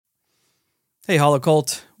Hey,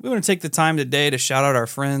 Holocult. We want to take the time today to shout out our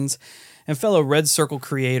friends and fellow Red Circle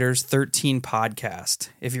creators, 13 Podcast.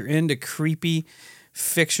 If you're into creepy,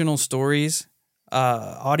 fictional stories,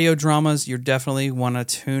 audio dramas, you definitely want to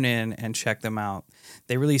tune in and check them out.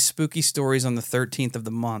 They release spooky stories on the 13th of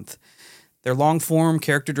the month. They're long-form,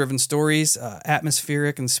 character-driven stories,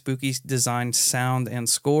 atmospheric and spooky designed sound and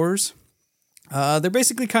scores. They're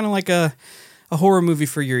basically kind of like a horror movie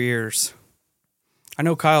for your ears. I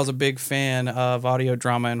know Kyle's a big fan of audio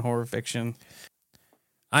drama and horror fiction.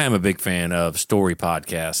 I am a big fan of story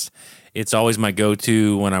podcasts. It's always my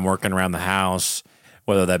go-to when I'm working around the house,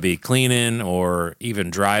 whether that be cleaning or even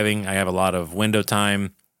driving. I have a lot of window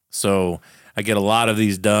time, so I get a lot of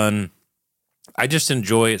these done. I just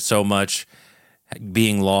enjoy it so much,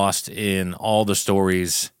 being lost in all the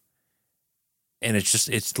stories. And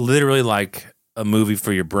it's literally like a movie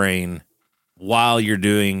for your brain while you're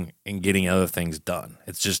doing and getting other things done.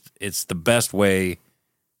 It's the best way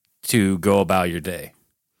to go about your day.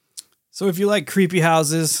 So if you like creepy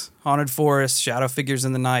houses, haunted forests, shadow figures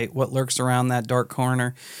in the night, what lurks around that dark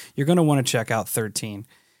corner, you're going to want to check out 13.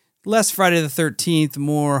 Less Friday the 13th,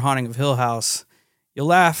 more Haunting of Hill House. You'll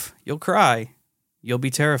laugh, you'll cry, you'll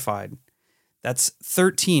be terrified. That's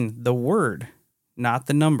 13, the word, not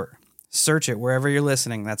the number. Search it wherever you're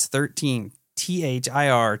listening. That's 13,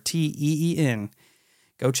 THIRTEEN.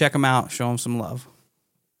 Go check them out. Show them some love.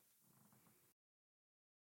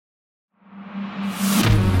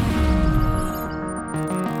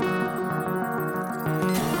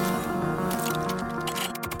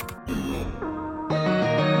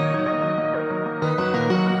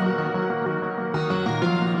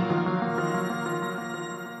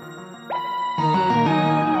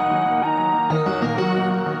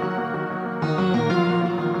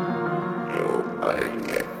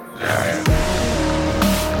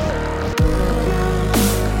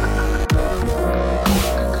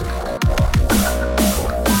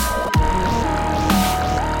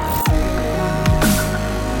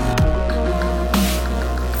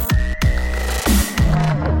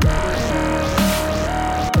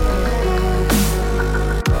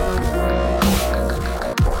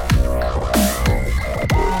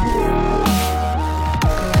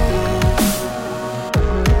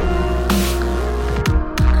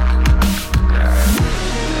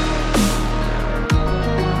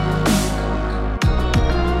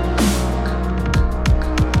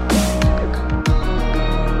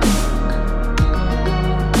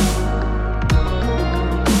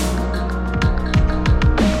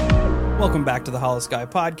 Welcome back to the Hollow Sky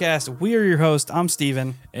Podcast. We are your host. I'm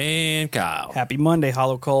Steven. And Kyle. Happy Monday,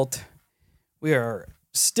 Hollow Cult. We are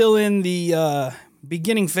still in the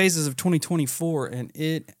beginning phases of 2024, and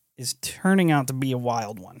it is turning out to be a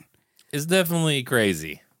wild one. It's definitely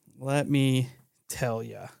crazy. Let me tell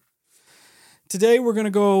you. Today, we're going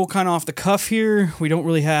to go kind of off the cuff here. We don't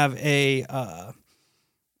really have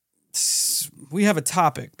we have a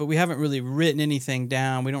topic, but we haven't really written anything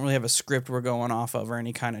down. We don't really have a script we're going off of or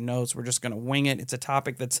any kind of notes. We're just going to wing it. It's a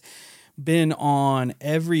topic that's been on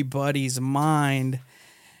everybody's mind,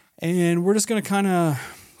 and we're just going to kind of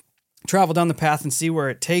travel down the path and see where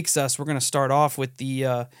it takes us. We're going to start off with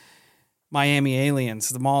the Miami aliens,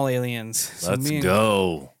 the mall aliens. Let's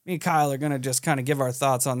go. Me and Kyle are going to just kind of give our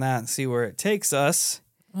thoughts on that and see where it takes us.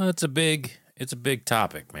 Well, it's a big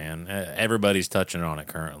topic, man. Everybody's touching on it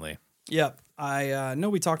currently. Yep. I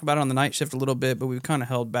know we talked about it on the night shift a little bit, but we've kind of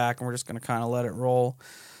held back, and we're just going to kind of let it roll.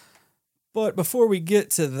 But before we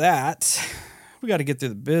get to that, we got to get through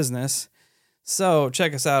the business. So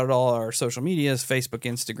check us out at all our social medias, Facebook,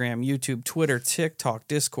 Instagram, YouTube, Twitter, TikTok,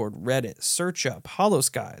 Discord, Reddit. Search up Hollow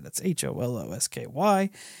Sky. That's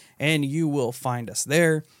HOLOSKY. And you will find us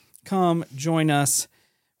there. Come join us.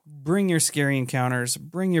 Bring your scary encounters.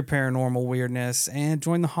 Bring your paranormal weirdness. And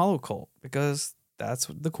join the Hollow Cult, because that's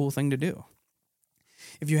the cool thing to do.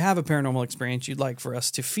 If you have a paranormal experience you'd like for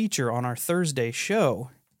us to feature on our Thursday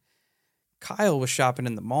show, Kyle was shopping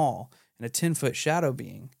in the mall, and a 10-foot shadow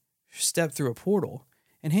being stepped through a portal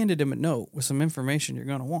and handed him a note with some information you're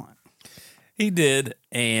going to want. He did,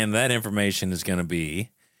 and that information is going to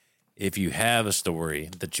be, if you have a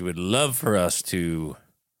story that you would love for us to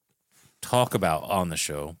talk about on the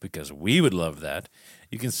show, because we would love that,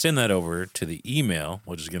 you can send that over to the email,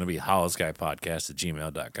 which is going to be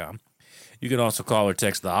hollowskypodcast@gmail.com. You can also call or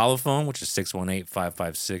text the holophone, which is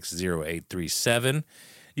 618-556-0837.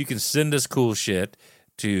 You can send us cool shit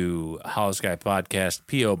to Hollow Sky Podcast,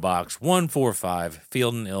 P.O. Box 145,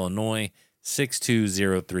 Fielden, Illinois,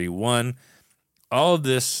 62031. All of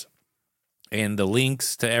this and the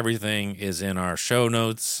links to everything is in our show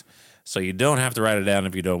notes, so you don't have to write it down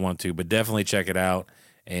if you don't want to, but definitely check it out.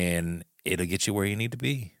 And It'll get you where you need to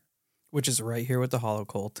be. which is right here with the Hollow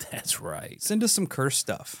Cult. That's right. Send us some cursed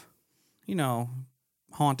stuff. You know,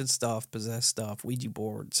 haunted stuff, possessed stuff, Ouija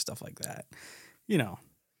board, stuff like that. You know,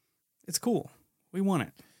 it's cool. We want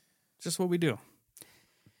it. It's just what we do.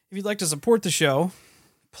 If you'd like to support the show,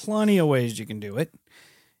 plenty of ways you can do it.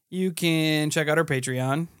 You can check out our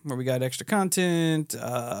Patreon, where we got extra content,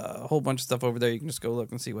 a whole bunch of stuff over there. You can just go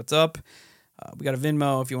look and see what's up. We got a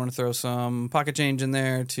Venmo if you want to throw some pocket change in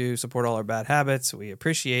there to support all our bad habits. We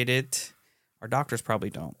appreciate it. Our doctors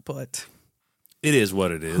probably don't, but It is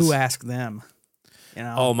what it is. who asked them? You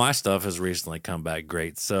know, All my stuff has recently come back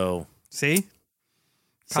great, so see,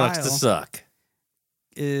 sucks to Kyle suck.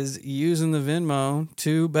 is using the Venmo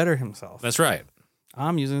to better himself. That's right.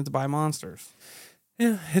 I'm using it to buy monsters.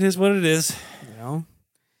 Yeah, it is what it is. You know,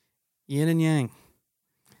 yin and yang.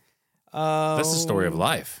 That's the story of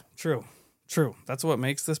life. True. That's what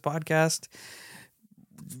makes this podcast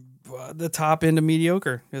the top end of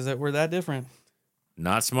mediocre. Is that we're that different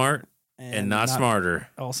Not smart and not smarter.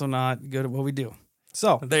 Also, not good at what we do.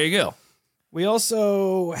 So There you go. we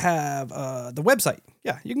also have the website.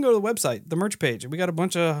 Yeah, you can go to the website, the merch page. We got a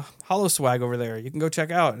bunch of hollow swag over there. You can go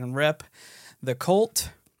check out and rep the cult.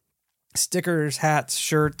 Stickers, hats,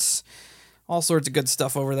 shirts, all sorts of good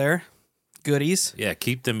stuff over there. Goodies. Yeah,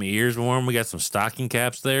 keep them ears warm. We got some stocking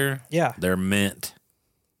caps there. Yeah. They're mint.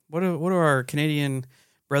 What do our Canadian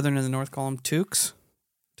brethren in the north call them? Toques?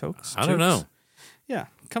 Toques? I don't know. Yeah.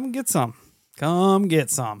 Come get some. Come get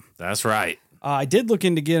some. That's right. I did look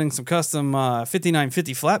into getting some custom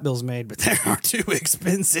 5950 flat bills made, but they are too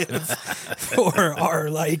expensive for our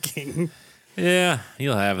liking. Yeah,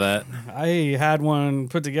 you'll have that. I had one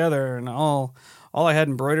put together, and all I had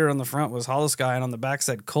embroidered on the front was Hollow Sky, and on the back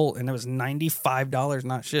said Colt, and it was $95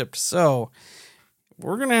 not shipped. So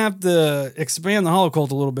we're gonna have to expand the Hollow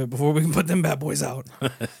Cult a little bit before we can put them bad boys out.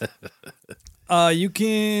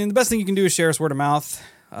 The best thing you can do is share us word of mouth.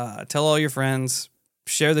 Tell all your friends.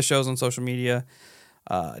 Share the shows on social media.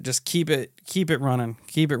 Just keep it running.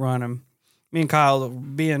 Keep it running. Me and Kyle,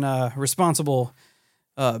 being responsible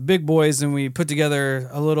big boys, and we put together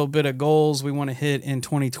a little bit of goals we want to hit in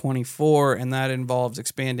 2024, and that involves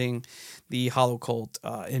expanding the Hollow Cult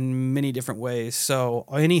in many different ways. So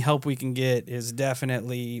any help we can get is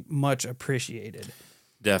definitely much appreciated.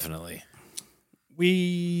 Definitely.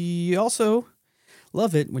 We also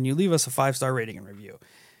love it when you leave us a 5-star rating and review.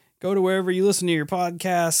 Go to wherever you listen to your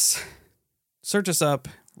podcasts, search us up,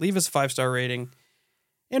 leave us a 5-star rating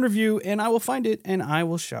and review, and I will find it and I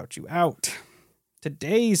will shout you out.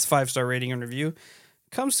 Today's 5-star rating and review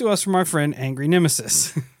comes to us from our friend Angry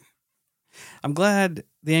Nemesis. I'm glad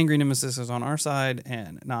the Angry Nemesis is on our side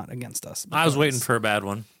and not against us. I was waiting for a bad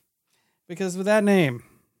one. Because with that name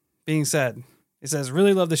being said, it says,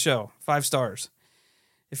 really love the show. 5 stars.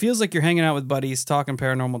 It feels like you're hanging out with buddies talking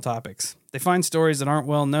paranormal topics. They find stories that aren't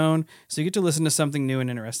well known, so you get to listen to something new and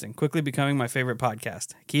interesting, quickly becoming my favorite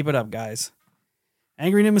podcast. Keep it up, guys.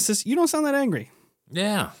 Angry Nemesis, you don't sound that angry.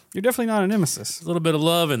 Yeah. You're definitely not a nemesis. A little bit of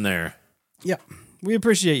love in there. Yeah, we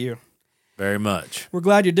appreciate you. Very much. We're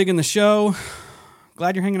glad you're digging the show.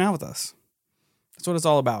 Glad you're hanging out with us. That's what it's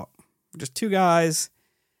all about. We're just 2 guys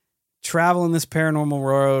traveling this paranormal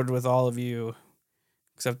road with all of you,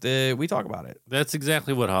 except that we talk about it. That's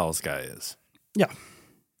exactly what Hollow Sky is. Yeah.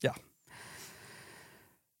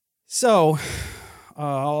 So, I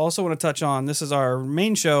also want to touch on, this is our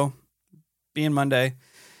main show, being Monday.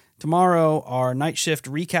 Tomorrow, our night shift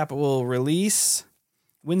recap will release.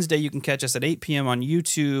 Wednesday, you can catch us at 8 p.m. on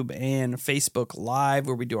YouTube and Facebook Live,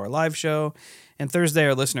 where we do our live show. And Thursday,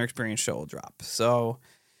 our listener experience show will drop. So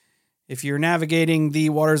if you're navigating the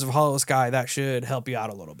waters of Hollow Sky, that should help you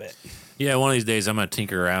out a little bit. Yeah, one of these days I'm going to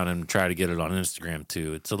tinker around and try to get it on Instagram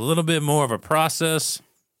too. It's a little bit more of a process,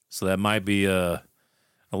 so that might be a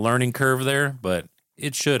learning curve there, but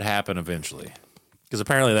it should happen eventually. Because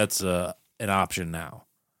apparently that's an option now.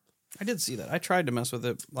 I did see that. I tried to mess with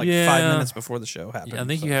it 5 Yeah. minutes before the show happened. Yeah, I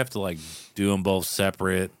think so. you have to do them both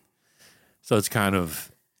separate. So it's kind of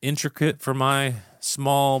intricate for my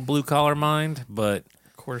small blue collar mind, but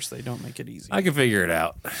Of course, they don't make it easy. I can figure it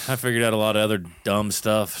out. I figured out a lot of other dumb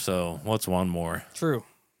stuff, so what's one more? True.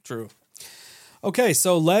 Okay,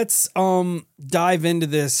 so let's dive into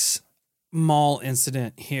this mall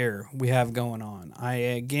incident here we have going on.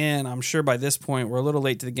 I'm sure by this point we're a little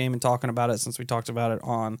late to the game in talking about it, since we talked about it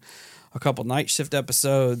on a couple night shift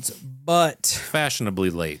episodes, but Fashionably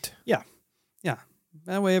late. yeah.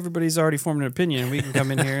 That way everybody's already formed an opinion, and we can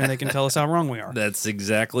come in here and they can tell us how wrong we are. That's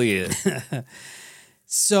exactly it.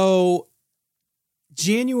 So,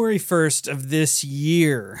 January 1st of this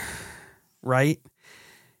year, right?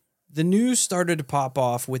 the news started to pop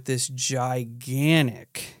off with this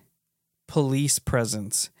gigantic police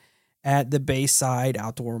presence at the Bayside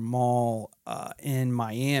Outdoor Mall in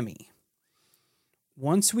Miami.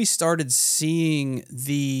 Once we started seeing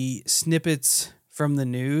the snippets from the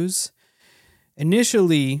news,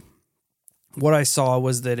 initially what I saw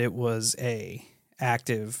was that it was a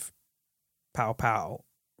active pow pow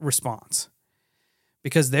response,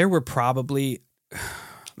 because there were probably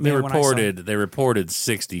they reported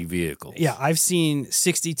 60 vehicles. Yeah, I've seen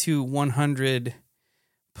 60 to 100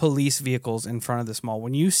 police vehicles in front of this mall.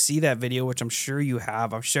 When you see that video, which I'm sure you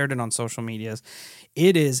have, I've shared it on social medias,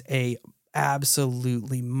 it is a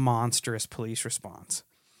absolutely monstrous police response.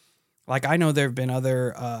 Like, I know there have been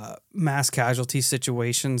other mass casualty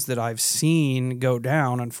situations that I've seen go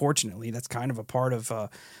down. Unfortunately, that's kind of a part of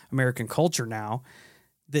American culture now,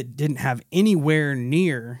 that didn't have anywhere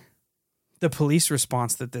near the police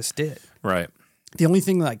response that this did. Right. The only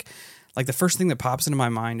thing like the first thing that pops into my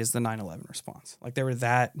mind is the 9/11 response. Like, there were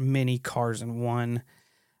that many cars in one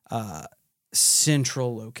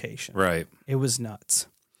central location. Right. It was nuts.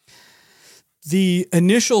 The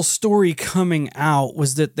initial story coming out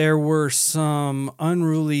was that there were some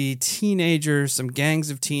unruly teenagers, some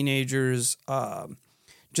gangs of teenagers,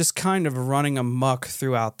 just kind of running amok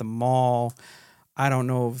throughout the mall. I don't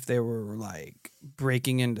know if they were like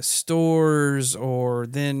breaking into stores, or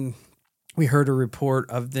then we heard a report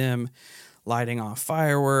of them lighting off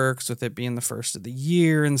fireworks, with it being the first of the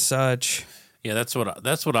year and such. Yeah, that's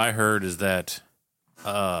what I heard, is that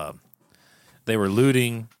they were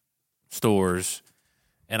looting stores,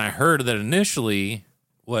 and I heard that initially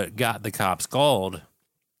what got the cops called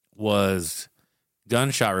was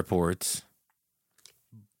gunshot reports,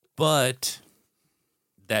 but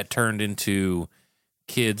that turned into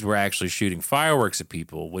kids were actually shooting fireworks at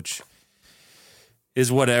people, which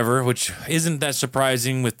is whatever, which isn't that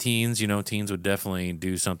surprising with teens. You know, teens would definitely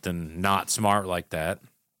do something not smart like that.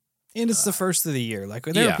 And it's the first of the year. Like,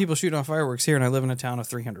 there are people shooting off fireworks here, and I live in a town of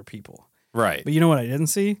 300 people. Right. But you know what I didn't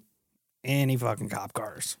see? Any fucking cop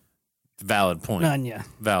cars. Valid point. None, yeah.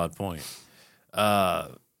 Valid point.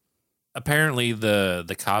 Apparently,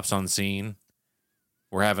 the cops on scene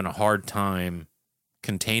were having a hard time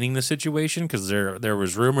containing the situation, because there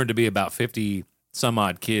was rumored to be about 50 some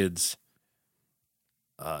odd kids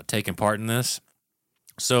taking part in this.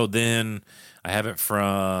 So then I have it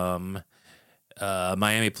from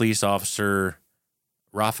Miami police officer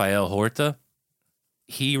Rafael Horta.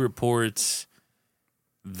 He reports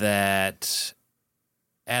that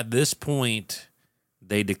at this point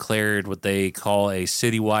they declared what they call a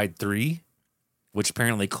citywide 3, which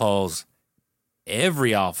apparently calls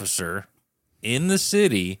every officer in the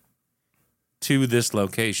city to this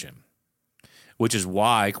location, which is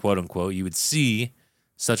why, quote unquote, you would see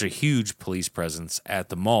such a huge police presence at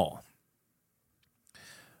the mall.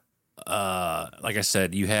 Like I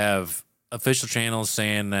said, you have official channels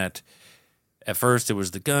saying that at first it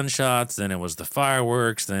was the gunshots, then it was the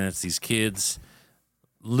fireworks, then it's these kids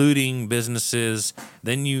looting businesses.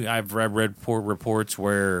 Then I've read reports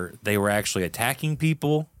where they were actually attacking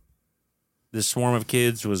people. This swarm of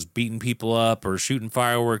kids was beating people up or shooting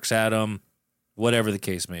fireworks at them, whatever the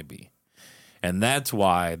case may be. And that's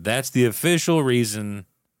the official reason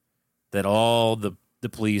that all the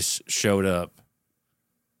police showed up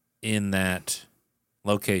in that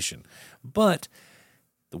location. But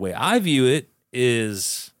the way I view it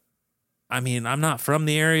is, I mean, I'm not from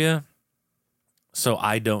the area, so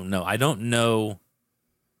I don't know. I don't know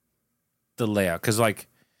the layout. Because,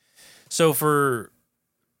 so for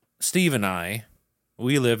Steve and I,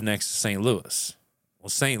 we live next to St. Louis. Well,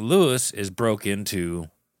 St. Louis is broke into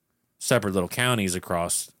separate little counties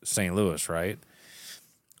across St. Louis, right?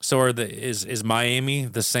 So is Miami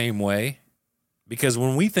the same way? Because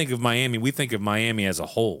when we think of Miami as a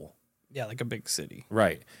whole. Yeah, like a big city.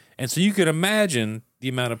 Right. And so you could imagine the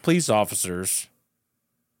amount of police officers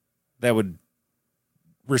that would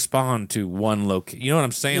respond to one location. You know what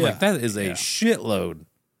I'm saying? Yeah. Like, that is a shitload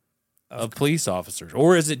of police officers.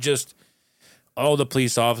 Or is it just all the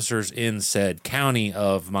police officers in said county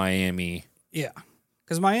of Miami? Yeah.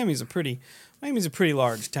 Because Miami's a pretty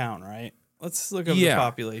large town, right? Let's look up the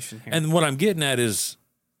population here. And what I'm getting at is,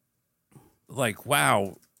 like,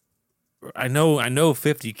 wow, I know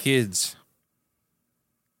 50 kids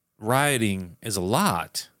rioting is a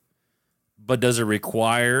lot, but does it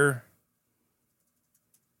require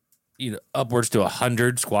upwards to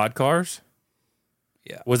 100 squad cars?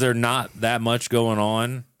 Yeah. Was there not that much going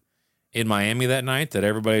on in Miami that night that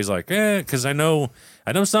everybody's like, because I know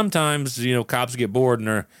sometimes, cops get bored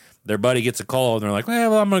and their buddy gets a call and they're like,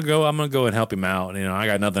 well, I'm gonna go and help him out. I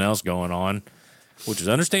got nothing else going on. which is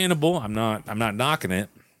understandable. I'm not knocking it.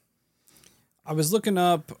 I was looking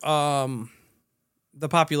up the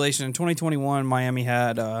population in 2021. Miami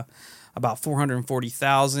had about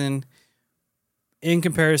 440,000. In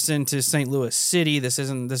comparison to St. Louis City, this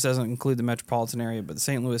doesn't include the metropolitan area, but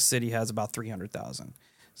St. Louis City has about 300,000.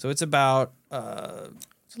 So it's about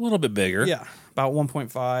it's a little bit bigger. Yeah, about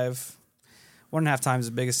 1.5, 1.5 times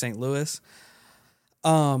as big as St. Louis.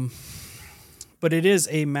 But it is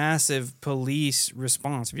a massive police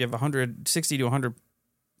response. If you have 60 to 100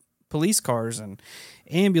 police cars and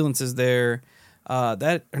ambulances there,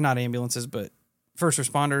 that are not ambulances, but first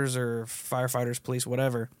responders or firefighters, police,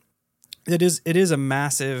 whatever. It is a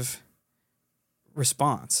massive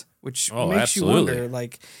response, which makes you wonder,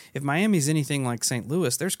 like, if Miami's anything like St.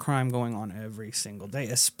 Louis, there's crime going on every single day,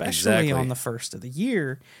 especially on the first of the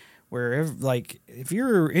year, where if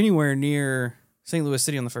you're anywhere near St. Louis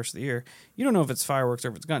City on the first of the year, you don't know if it's fireworks or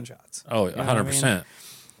if it's gunshots. Oh, 100%. I mean?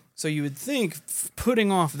 So you would think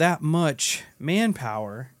putting off that much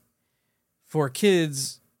manpower for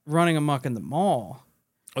kids running amok in the mall.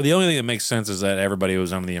 Well, the only thing that makes sense is that everybody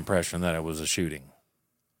was under the impression that it was a shooting.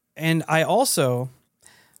 And I also,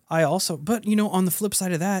 but on the flip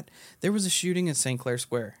side of that, there was a shooting at St. Clair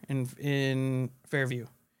Square in Fairview.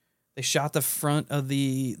 They shot the front of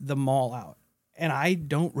the mall out. And I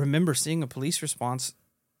don't remember seeing a police response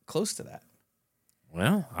close to that.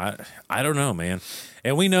 Well, I don't know, man.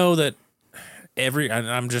 And we know that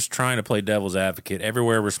I'm just trying to play devil's advocate.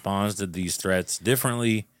 Everywhere responds to these threats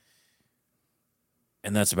differently.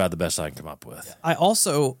 And that's about the best I can come up with. I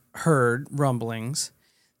also heard rumblings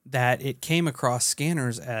that it came across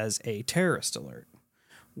scanners as a terrorist alert,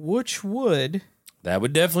 that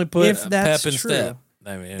would definitely put a pep in step.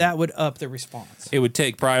 I mean, that would up the response. It would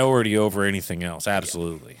take priority over anything else.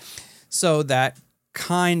 Absolutely. Yeah. So that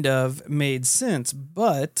kind of made sense.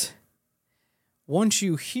 But once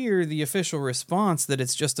you hear the official response that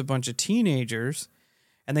it's just a bunch of teenagers,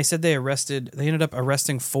 and they said they ended up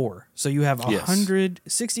arresting 4. So you have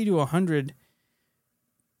 60 to 100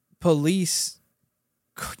 police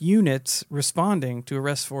units responding to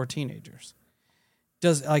arrest 4 teenagers.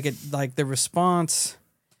 The response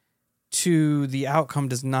to the outcome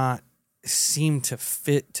does not seem to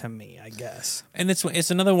fit to me, I guess. And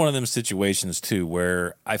it's another one of them situations too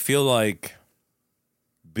where I feel like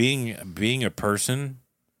being a person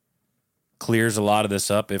clears a lot of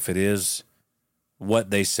this up if it is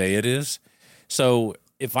what they say it is. So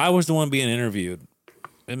if I was the one being interviewed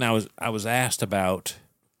and I was asked about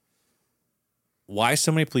why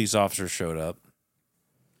so many police officers showed up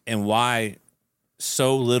and why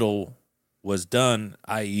so little was done,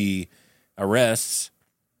 i.e. arrests,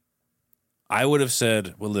 I would have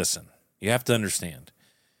said, well, listen, you have to understand.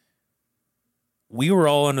 We were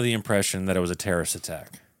all under the impression that it was a terrorist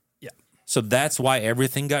attack. Yeah. So that's why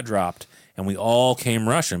everything got dropped and we all came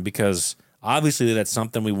rushing, because obviously that's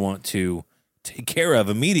something we want to take care of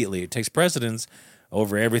immediately. It takes precedence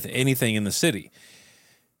over anything in the city.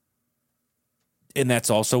 And that's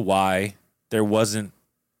also why there wasn't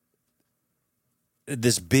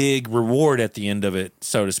this big reward at the end of it,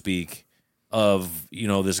 so to speak, of,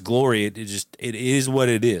 this glory. It is what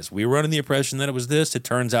it is. We were under the impression that it was this. It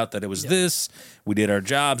turns out that it was this. We did our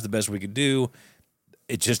jobs the best we could do.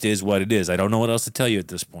 It just is what it is. I don't know what else to tell you at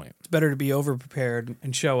this point. It's better to be over-prepared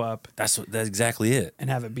and show up. That's exactly it. And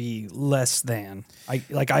have it be less than.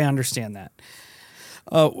 I understand that.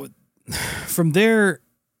 From there,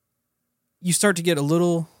 you start to get a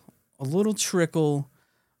little trickle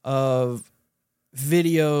of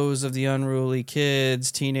videos of the unruly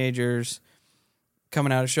kids, teenagers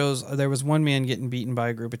coming out of shows. There was one man getting beaten by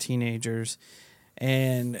a group of teenagers,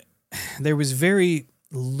 and there was very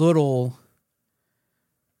little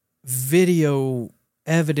video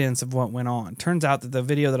evidence of what went on. Turns out that the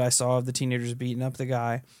video that I saw of the teenagers beating up the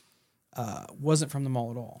guy wasn't from the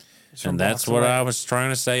mall at all. And that's what I was trying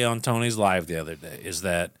to say on Tony's Live the other day, is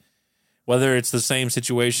that whether it's the same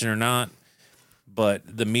situation or not, but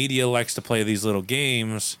the media likes to play these little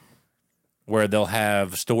games where they'll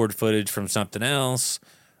have stored footage from something else,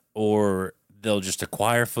 or they'll just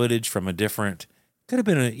acquire footage from could have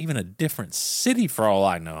been even a different city for all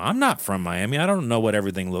I know. I'm not from Miami. I don't know what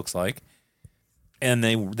everything looks like. And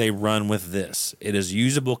they run with this. It is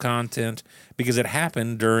usable content because it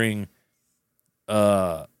happened during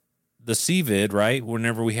the CVID, right?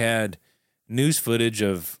 Whenever we had news footage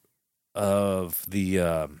of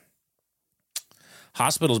the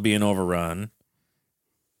hospitals being overrun,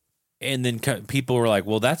 and then people were like,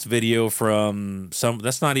 well, that's video from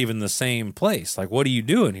that's not even the same place. Like, what are you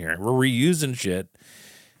doing here? We're reusing shit.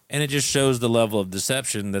 And it just shows the level of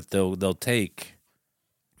deception that they'll take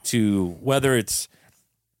to whether it's,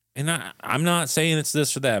 and I'm not saying it's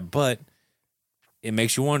this or that, but it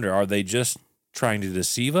makes you wonder, are they just trying to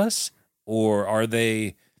deceive us, or are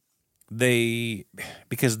they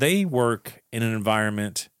because they work in an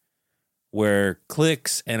environment where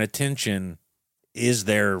clicks and attention is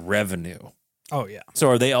their revenue. Oh, yeah. So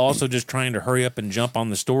are they also just trying to hurry up and jump on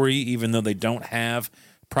the story even though they don't have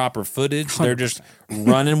proper footage? They're just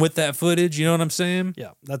running with that footage, you know what I'm saying?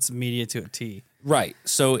 Yeah, that's media to a T. Right.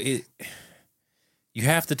 So you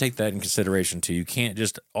have to take that in consideration too. You can't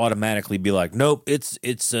just automatically be like, nope, it's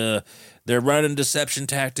they're running deception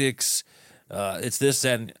tactics. It's this,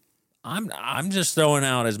 that, and I'm just throwing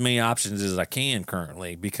out as many options as I can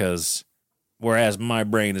currently, because whereas my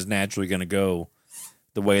brain is naturally going to go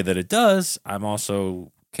the way that it does, I'm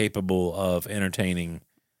also capable of entertaining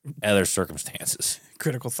other circumstances.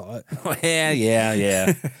 Critical thought.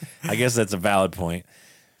 Yeah. I guess that's a valid point.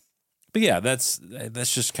 But yeah, that's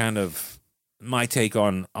just kind of my take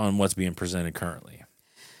on what's being presented currently.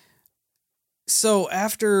 So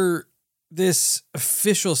after this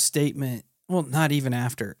official statement, well, not even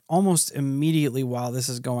after, almost immediately while this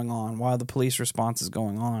is going on, while the police response is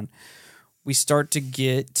going on, we start to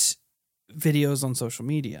get videos on social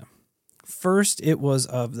media. First, it was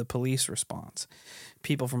of the police response.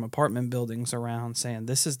 People from apartment buildings around saying,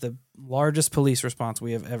 this is the largest police response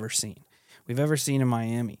we have ever seen. We've ever seen in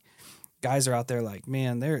Miami. Guys are out there like,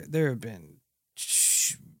 man, there have been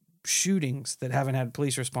shootings that haven't had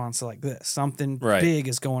police response like this. Something big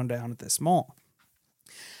is going down at this mall.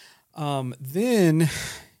 Then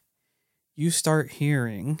you start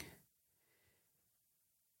hearing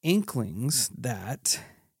inklings that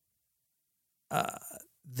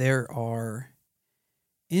there are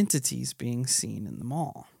entities being seen in the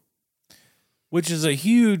mall. Which is a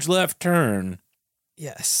huge left turn.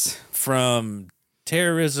 Yes. From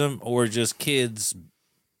terrorism or just kids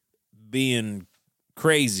being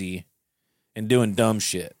crazy and doing dumb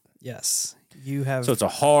shit. Yes. You have. So it's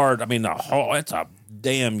it's a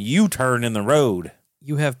damn U-turn in the road.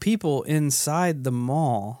 You have people inside the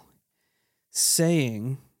mall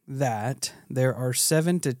saying that there are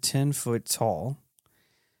 7 to 10 foot tall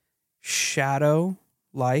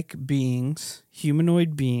shadow-like beings,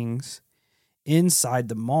 humanoid beings inside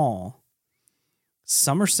the mall.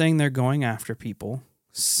 Some are saying they're going after people.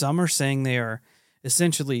 Some are saying they are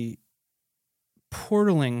essentially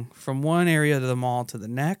portaling from one area of the mall to the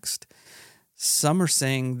next. Some are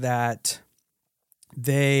saying that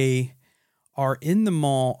they are in the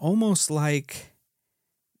mall almost like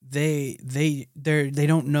they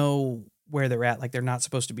don't know where they're at, like they're not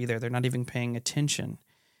supposed to be there. They're not even paying attention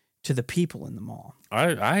to the people in the mall.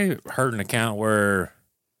 I heard an account where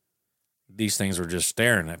these things were just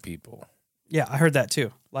staring at people. Yeah, I heard that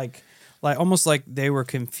too. Like almost like they were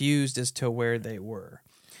confused as to where they were.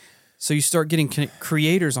 So you start getting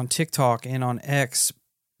creators on TikTok and on X,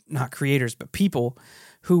 not creators, but people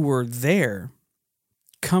who were there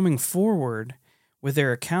coming forward with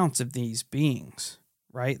their accounts of these beings,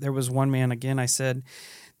 right? There was one man, again, I said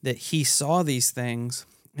that he saw these things,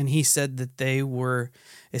 and he said that they were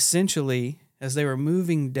essentially, as they were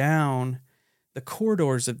moving down the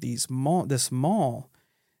corridors of this mall,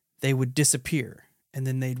 they would disappear, and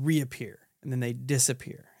then they'd reappear, and then they'd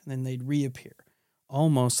disappear, and then they'd reappear,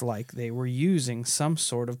 almost like they were using some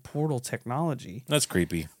sort of portal technology. That's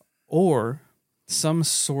creepy. Or some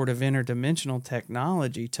sort of interdimensional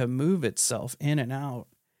technology to move itself in and out,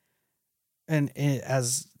 and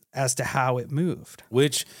as to how it moved.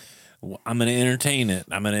 Which I'm going to entertain it.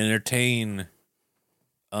 I'm going to entertain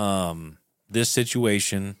this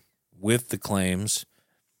situation with the claims,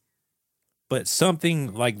 but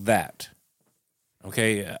something like that.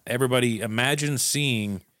 Okay, everybody, imagine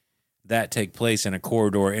seeing that take place in a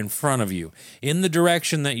corridor in front of you, in the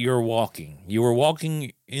direction that you're walking. You were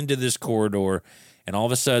walking into this corridor, and all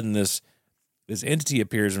of a sudden this entity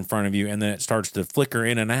appears in front of you, and then it starts to flicker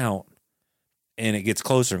in and out, and it gets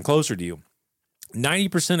closer and closer to you.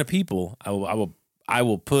 90% of people, I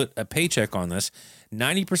will put a paycheck on this.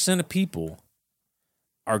 90% of people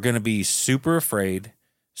are going to be super afraid,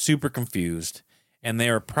 super confused, and they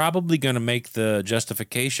are probably going to make the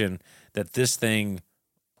justification that this thing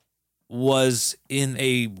was in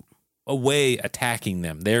a way attacking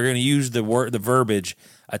them. They're going to use the verbiage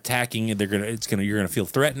attacking, and you're going to feel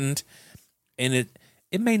threatened, and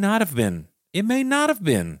it may not have been. It may not have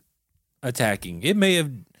been attacking. It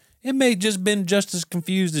may just been just as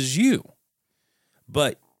confused as you.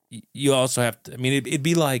 But you also have to, I mean, it'd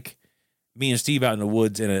be like me and Steve out in the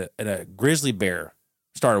woods and a grizzly bear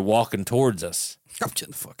started walking towards us. I'm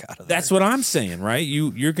getting the fuck out of there. That's what I'm saying, right?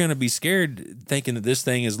 You're going to be scared thinking that this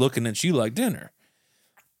thing is looking at you like dinner.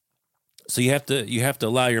 So you have to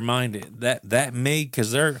allow your mind that may,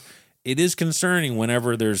 because it is concerning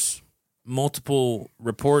whenever there's multiple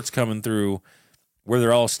reports coming through where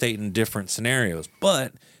they're all stating different scenarios.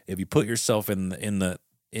 But if you put yourself in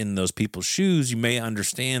those people's shoes, you may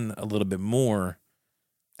understand a little bit more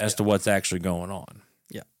as to what's actually going on.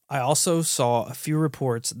 Yeah. I also saw a few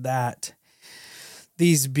reports that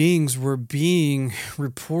these beings were being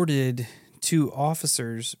reported to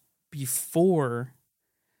officers before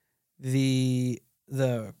the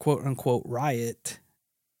quote unquote riot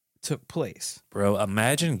took place. Bro,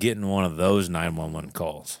 imagine getting one of those 911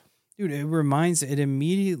 calls. Dude, it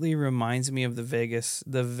immediately reminds me of the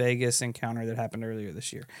Vegas encounter that happened earlier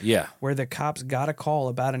this year. Yeah. Where the cops got a call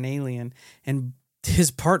about an alien and his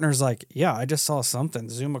partner's like, yeah, I just saw something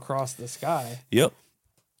zoom across the sky. Yep.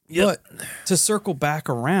 But to circle back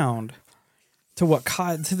around to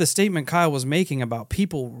the statement Kyle was making about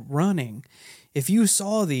people running, if you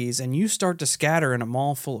saw these and you start to scatter in a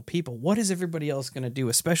mall full of people, what is everybody else going to do,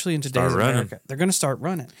 especially in today's America? They're going to start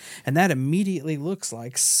running. And that immediately looks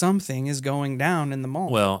like something is going down in the mall.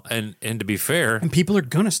 Well, and to be fair, and people are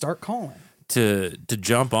going to start calling. To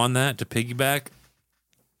jump on that, to piggyback,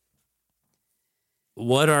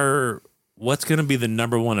 what's going to be the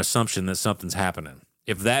number one assumption that something's happening?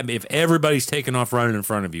 If everybody's taking off running in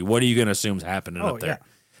front of you, what are you going to assume is happening up there?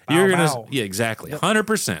 Yeah. You're going to, yeah, exactly.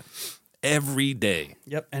 100%. Every day.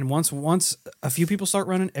 Yep. And once a few people start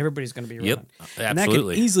running, everybody's going to be running. Yep. Absolutely. And that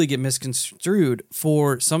can easily get misconstrued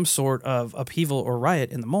for some sort of upheaval or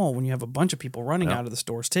riot in the mall when you have a bunch of people running out of the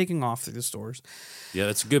stores, taking off through the stores. Yeah,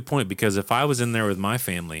 that's a good point, because if I was in there with my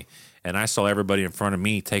family and I saw everybody in front of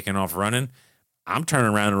me taking off running, I'm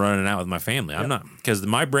turning around and running out with my family. I'm not, because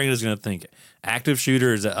my brain is going to think active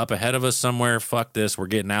shooter is up ahead of us somewhere. Fuck this. We're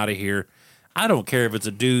getting out of here. I don't care if it's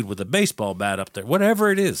a dude with a baseball bat up there,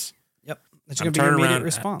 whatever it is. It's going to be an immediate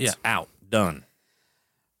response. Yeah, out, done.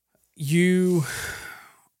 You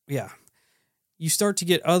start to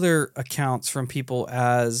get other accounts from people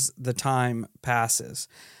as the time passes.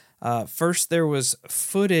 First, there was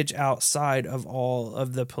footage outside of all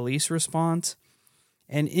of the police response.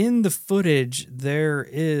 And in the footage, there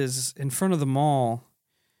is, in front of the mall,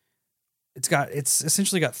 it's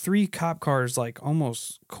essentially got 3 cop cars, like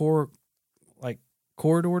almost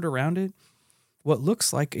corridored around it. What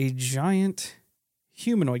looks like a giant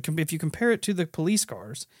humanoid. If you compare it to the police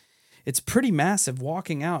cars, it's pretty massive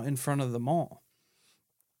walking out in front of the mall.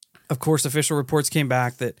 Of course, official reports came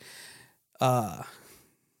back that none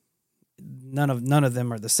of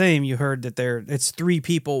them are the same. You heard that it's 3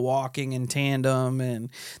 people walking in tandem, and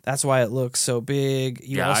that's why it looks so big.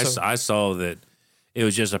 I saw that it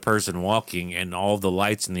was just a person walking, and all the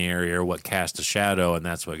lights in the area are what cast a shadow, and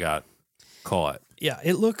that's what got caught. Yeah,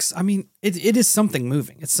 it looks. I mean, it is something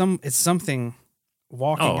moving. It's something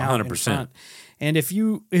walking out 100%. In front. And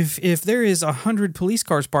if there is 100 police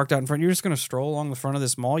cars parked out in front, you're just going to stroll along the front of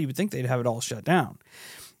this mall. You would think they'd have it all shut down.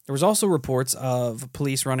 There was also reports of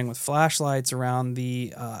police running with flashlights around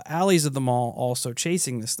the alleys of the mall, also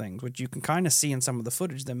chasing this thing, which you can kind of see in some of the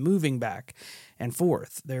footage, them moving back and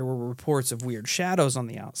forth. There were reports of weird shadows on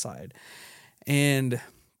the outside, and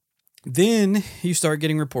then you start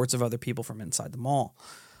getting reports of other people from inside the mall.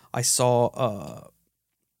 I saw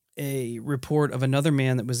a report of another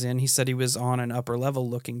man that was in. He said he was on an upper level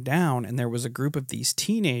looking down, and there was a group of these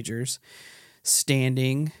teenagers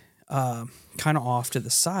standing kind of off to the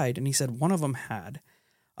side. And he said one of them had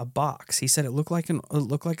a box. He said it looked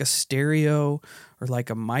like a stereo or like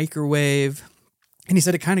a microwave. And he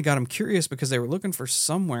said it kind of got him curious because they were looking for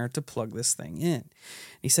somewhere to plug this thing in.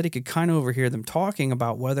 He said he could kind of overhear them talking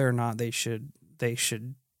about whether or not they should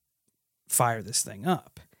fire this thing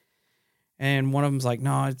up. And one of them's like,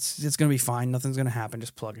 no, it's going to be fine. Nothing's going to happen.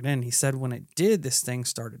 Just plug it in. He said when it did, this thing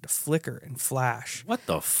started to flicker and flash. What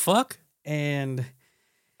the fuck? And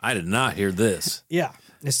I did not hear this. Yeah.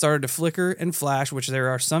 It started to flicker and flash, which there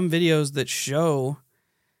are some videos that show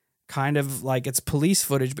kind of like it's police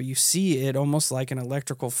footage, but you see it almost like an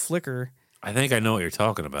electrical flicker. I think I know what you're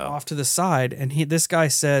talking about. Off to the side. And this guy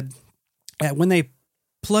said that when they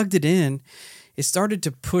plugged it in, it started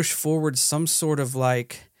to push forward some sort of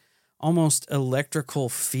like almost electrical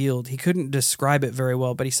field. He couldn't describe it very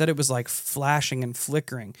well, but he said it was like flashing and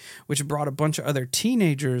flickering, which brought a bunch of other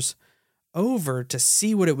teenagers over to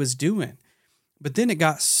see what it was doing. But then it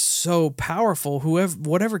got so powerful,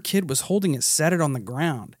 whatever kid was holding it set it on the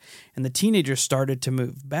ground, and the teenagers started to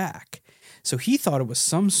move back. So he thought it was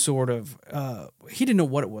some sort of, he didn't know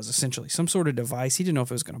what it was, essentially, some sort of device. He didn't know if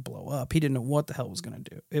it was going to blow up. He didn't know what the hell it was going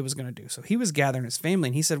to do. So he was gathering his family,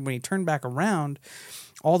 and he said when he turned back around,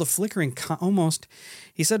 all the flickering almost,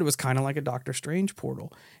 he said it was kind of like a Doctor Strange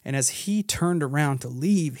portal. And as he turned around to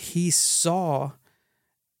leave, he saw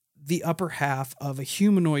the upper half of a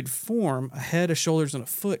humanoid form, a head, a shoulders, and a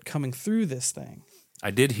foot coming through this thing.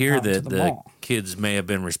 I did hear out to that the the mall. kids may have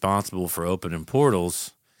been responsible for opening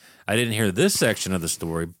portals. I didn't hear this section of the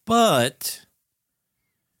story, but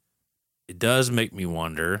it does make me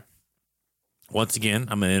wonder. Once again,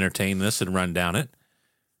 I'm going to entertain this and run down it.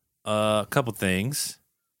 A couple things.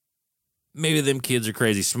 Maybe them kids are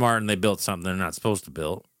crazy smart and they built something they're not supposed to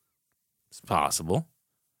build. It's possible.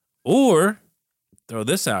 Or, throw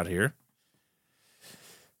this out here.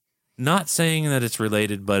 Not saying that it's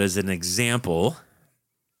related, but as an example,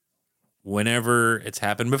 whenever it's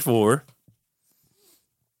happened before,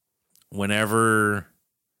 whenever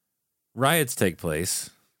riots take place,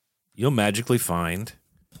 you'll magically find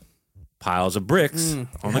piles of bricks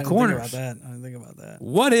on the corners. I didn't think about that.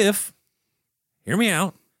 What if, hear me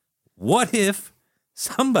out, what if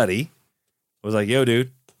somebody was like, yo,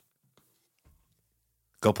 dude,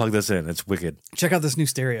 go plug this in. It's wicked. Check out this new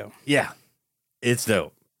stereo. Yeah, it's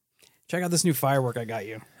dope. Check out this new firework I got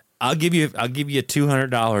you. I'll give you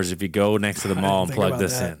 $200 if you go next to the mall and plug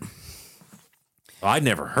this in. Well, I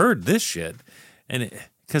never heard this shit, and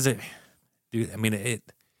dude, I mean it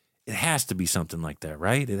has to be something like that,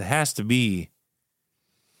 right? It has to be.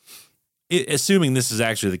 Assuming this is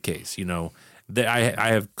actually the case, you know, that I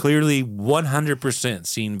have clearly 100%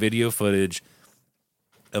 seen video footage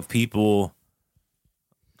of people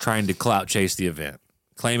trying to clout chase the event,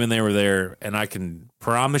 claiming they were there, and I can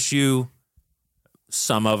promise you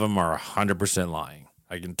some of them are 100% lying.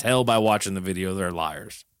 I can tell by watching the video they're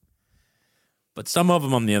liars. But some of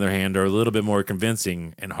them, on the other hand, are a little bit more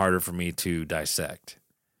convincing and harder for me to dissect.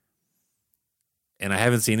 And I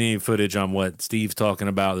haven't seen any footage on what Steve's talking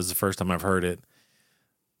about. This is the first time I've heard it.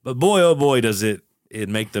 But boy, oh boy, does it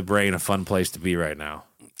make the brain a fun place to be right now.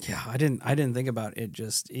 Yeah, I didn't think about it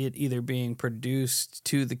either being produced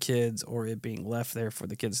to the kids or it being left there for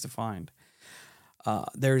the kids to find.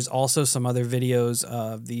 There's also some other videos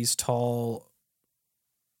of these tall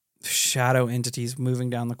shadow entities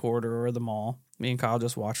moving down the corridor or the mall. Me and Kyle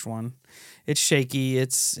just watched one. It's shaky.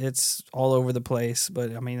 It's all over the place,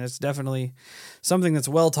 but I mean, it's definitely something that's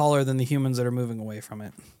well taller than the humans that are moving away from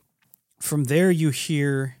it. From there, you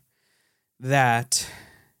hear that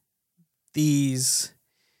these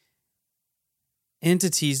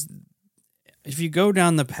entities, if you go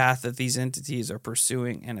down the path that these entities are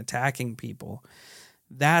pursuing and attacking people,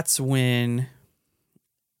 that's when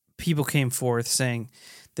people came forth saying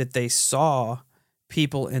that they saw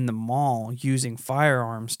people in the mall using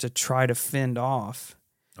firearms to try to fend off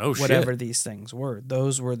whatever these things were.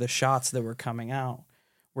 Those were the shots that were coming out,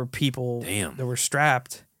 were people that were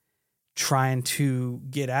strapped trying to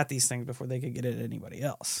get at these things before they could get at anybody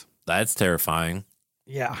else. That's terrifying.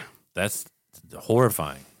 Yeah. That's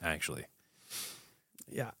horrifying, actually.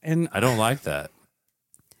 Yeah. And I don't like that.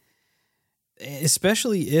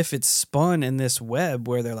 Especially if it's spun in this web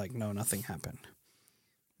where they're like, no, nothing happened.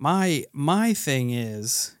 My thing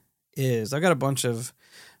is I got a bunch of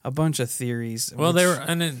theories. Well,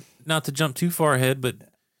 not to jump too far ahead, but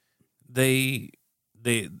they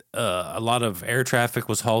a lot of air traffic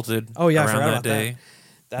was halted. Oh yeah, around that day.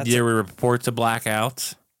 There were reports of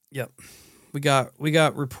blackouts. Yep. We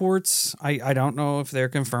got reports. I don't know if they're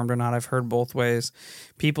confirmed or not. I've heard both ways.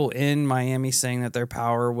 People in Miami saying that their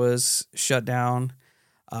power was shut down.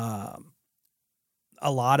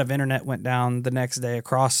 A lot of internet went down the next day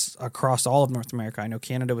across all of North America. I know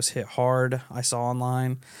Canada was hit hard. I saw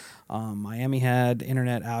online. Miami had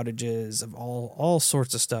internet outages of all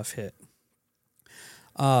sorts of stuff hit.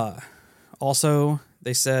 Also,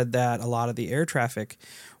 they said that a lot of the air traffic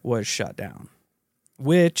was shut down,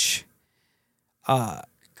 which,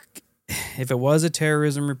 if it was a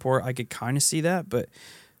terrorism report, I could kind of see that, but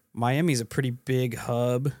Miami's a pretty big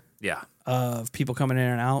hub of people coming in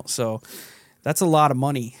and out. So that's a lot of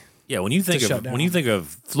money. Yeah. When you think of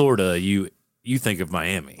Florida, you think of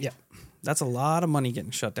Miami. Yeah. That's a lot of money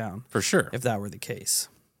getting shut down. For sure. If that were the case.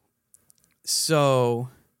 So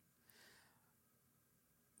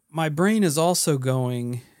my brain is also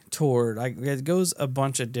going toward, it goes a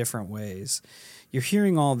bunch of different ways. You're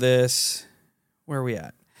hearing all this. Where are we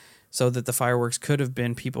at? So that the fireworks could have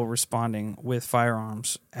been people responding with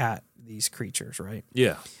firearms at these creatures, right?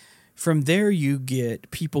 Yeah. From there, you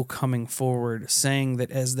get people coming forward saying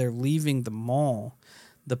that as they're leaving the mall,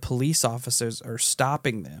 the police officers are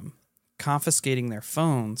stopping them, confiscating their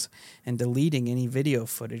phones, and deleting any video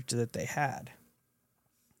footage that they had.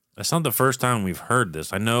 That's not the first time we've heard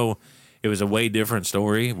this. I know it was a way different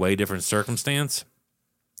story, way different circumstance,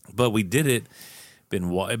 but we did it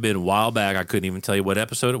It'd been a while back. I couldn't even tell you what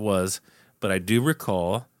episode it was, but I do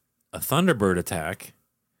recall a Thunderbird attack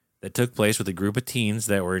that took place with a group of teens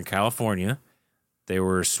that were in California. They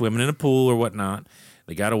were swimming in a pool or whatnot.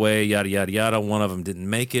 They got away, yada, yada, yada. One of them didn't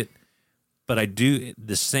make it. But I do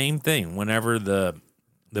the same thing whenever the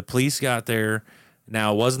police got there.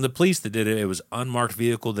 Now, it wasn't the police that did it. It was an unmarked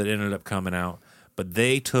vehicle that ended up coming out. But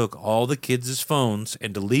they took all the kids' phones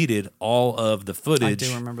and deleted all of the footage. I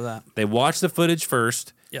do remember that. They watched the footage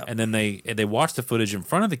first, Yep. and then they watched the footage in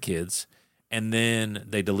front of the kids, and then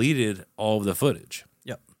they deleted all of the footage.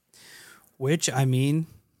 Yep. Which, I mean,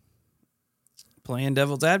 playing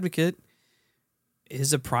devil's advocate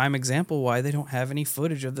is a prime example why they don't have any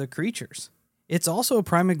footage of the creatures. It's also a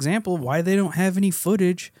prime example why they don't have any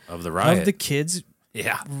footage Of the riot. of the kids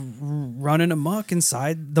Yeah, running amok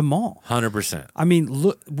inside the mall. 100%. I mean,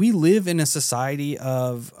 look, we live in a society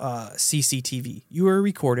of CCTV. You are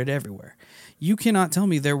recorded everywhere. You cannot tell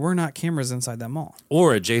me there were not cameras inside that mall.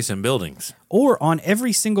 Or adjacent buildings. Or on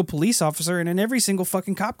every single police officer and in every single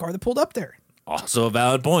fucking cop car that pulled up there. Also a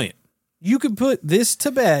valid point. You could put this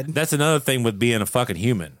to bed. That's another thing with being a fucking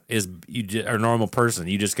human is or a normal person.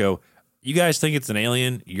 You just go, you guys think it's an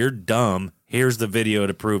alien? You're dumb. Here's the video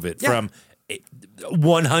to prove it from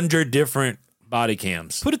 100 different body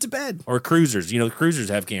cams. Put it to bed. Or cruisers. You know, cruisers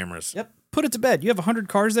have cameras. Yep. Put it to bed. You have 100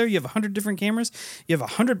 cars there. You have 100 different cameras. You have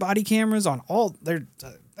 100 body cameras on all. There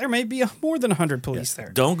may be more than 100 police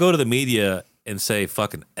there. Don't go to the media and say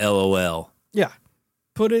fucking LOL. Yeah.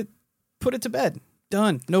 Put it to bed.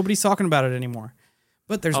 Done. Nobody's talking about it anymore.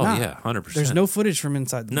 But there's not. Yeah, 100%. There's no footage from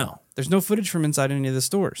inside the mall. There's no footage from inside any of the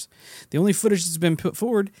stores. The only footage that's been put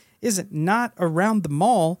forward is not around the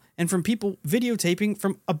mall and from people videotaping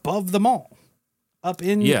from above the mall. Up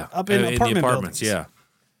in in apartment the apartments, buildings.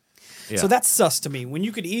 yeah. So that's sus to me. When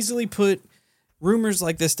you could easily put rumors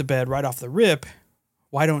like this to bed right off the rip,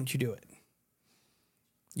 why don't you do it?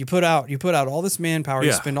 You put out all this manpower,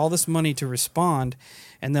 you spend all this money to respond,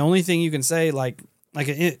 and the only thing you can say, like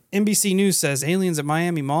NBC News says, aliens at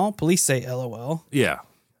Miami Mall, police say LOL. Yeah.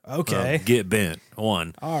 Okay. Get bent.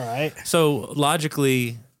 One. All right. So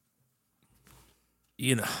logically,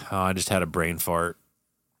 I just had a brain fart.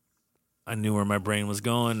 I knew where my brain was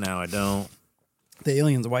going. Now I don't. The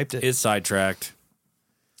aliens wiped it. It's sidetracked.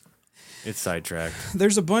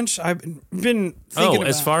 There's a bunch I've been thinking about.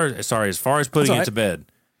 as far as putting it to bed.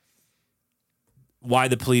 Why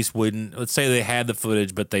the police wouldn't, let's say they had the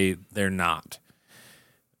footage, but they're not.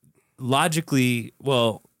 Logically,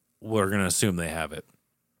 well, we're going to assume they have it.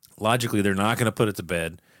 Logically, they're not going to put it to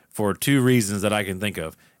bed for two reasons that I can think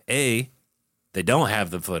of. A, they don't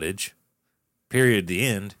have the footage. Period. The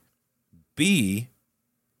end. B,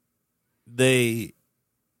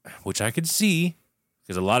 which I could see,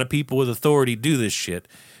 because a lot of people with authority do this shit,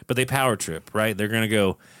 but they power trip, right? They're going to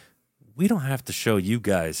go, we don't have to show you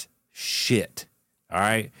guys shit. All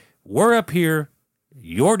right? We're up here.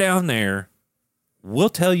 You're down there. We'll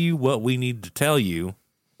tell you what we need to tell you.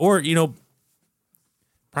 Or,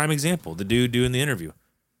 prime example, the dude doing the interview.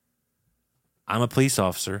 I'm a police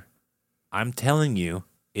officer. I'm telling you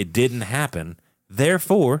it didn't happen.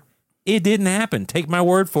 Therefore, it didn't happen. Take my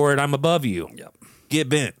word for it. I'm above you. Yep. Get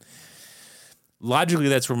bent. Logically,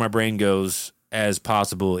 that's where my brain goes as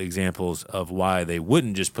possible examples of why they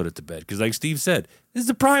wouldn't just put it to bed. Because like Steve said, this is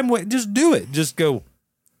the prime way. Just do it. Just go,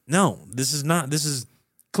 no, this is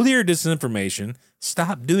clear disinformation.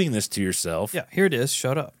 Stop doing this to yourself. Yeah, here it is.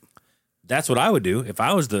 Shut up. That's what I would do if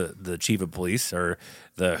I was the chief of police or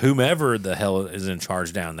the whomever the hell is in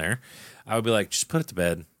charge down there. I would be like, just put it to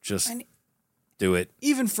bed. Just do it.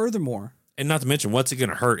 Even furthermore. And not to mention, what's it going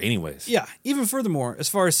to hurt anyways? Yeah, even furthermore, as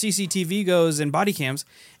far as CCTV goes and body cams,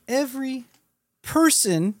 every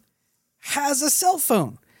person has a cell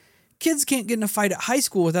phone. Kids can't get in a fight at high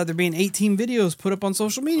school without there being 18 videos put up on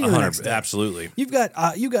social media the next day. Absolutely. You've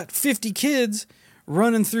got 50 kids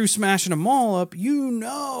running through smashing a mall up.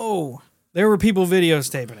 There were people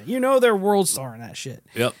videotaping it. They're world starring that shit.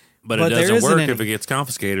 Yep. But it doesn't work if it gets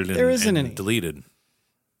confiscated and any. deleted.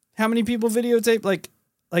 How many people videotape? Like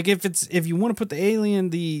if you want to put the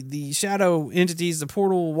alien, the shadow entities, the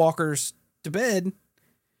portal walkers to bed,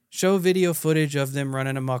 show video footage of them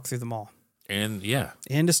running amok through the mall. And yeah.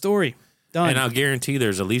 End of story. Done. And I'll guarantee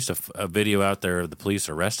there's at least a video out there of the police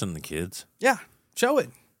arresting the kids. Yeah. Show it.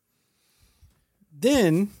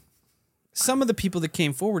 Then some of the people that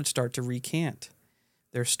came forward start to recant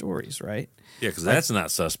their stories, right? Yeah, because that's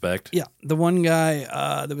not suspect. Yeah. The one guy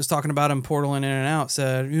that was talking about him portaling in and out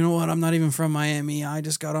said, you know what? I'm not even from Miami. I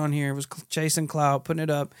just got on here. Was chasing clout, putting it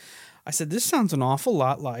up. I said, this sounds an awful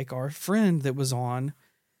lot like our friend that was on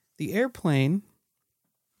the airplane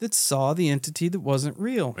that saw the entity that wasn't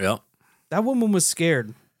real. Yep. That woman was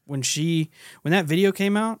scared when that video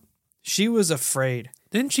came out. She was afraid.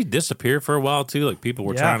 Didn't she disappear for a while too? Like people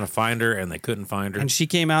were Yeah. trying to find her and they couldn't find her. And she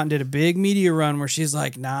came out and did a big media run where she's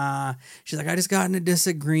like, nah. She's like, I just got in a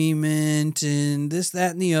disagreement and this,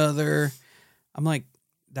 that, and the other. I'm like,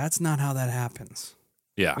 that's not how that happens.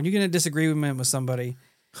 Yeah. When you get in a disagreement with somebody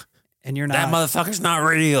and you're not. That motherfucker's not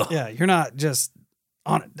real. Yeah, you're not just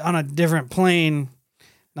on a different plane,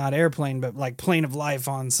 not airplane, but like plane of life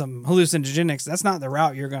on some hallucinogenics. That's not the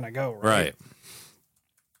route you're going to go, right? Right.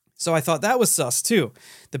 So I thought that was sus too.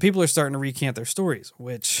 The people are starting to recant their stories,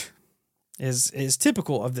 which is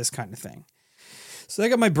typical of this kind of thing. So that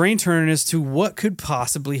got my brain turning as to what could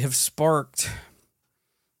possibly have sparked.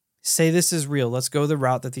 Say this is real. Let's go the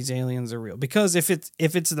route that these aliens are real. Because if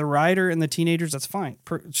it's the writer and the teenagers, that's fine.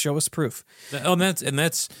 Show us proof. Oh, and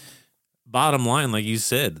that's bottom line, like you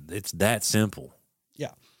said. It's that simple.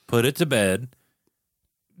 Yeah. Put it to bed.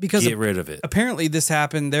 Because Get rid of it. Apparently this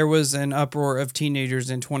happened. There was an uproar of teenagers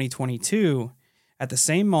in 2022 at the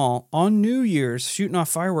same mall on New Year's shooting off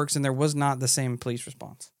fireworks, and there was not the same police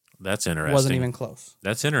response. That's interesting. It wasn't even close.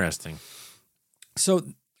 That's interesting. So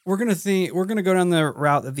we're gonna go down the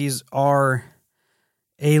route that these are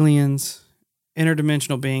aliens,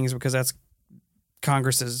 interdimensional beings, because that's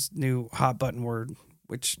Congress's new hot button word,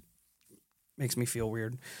 which makes me feel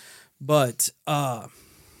weird. But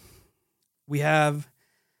we have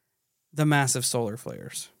the massive solar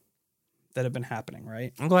flares that have been happening,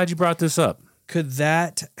 right? I'm glad you brought this up. Could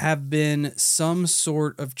that have been some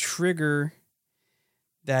sort of trigger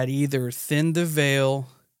that either thinned the veil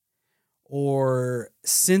or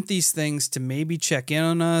sent these things to maybe check in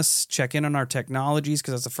on us, check in on our technologies,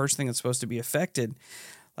 because that's the first thing that's supposed to be affected?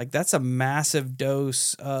 Like, that's a massive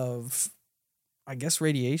dose of, I guess,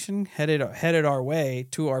 radiation headed our way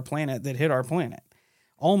to our planet that hit our planet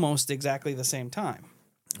almost exactly the same time.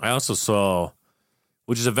 I also saw,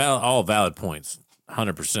 which is all valid points,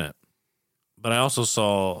 100%. But I also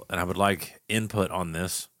saw, and I would like input on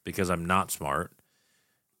this because I'm not smart,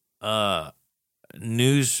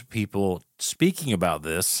 news people speaking about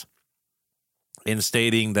this and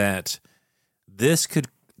stating that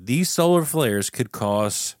these solar flares could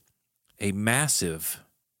cause a massive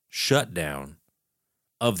shutdown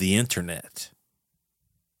of the internet.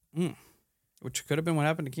 Which could have been what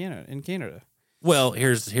happened in Canada. Well,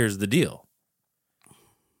 here's the deal.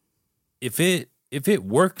 If it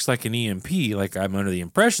works like an EMP, like I'm under the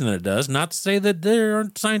impression that it does, not to say that there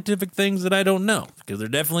aren't scientific things that I don't know, because there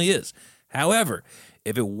definitely is. However,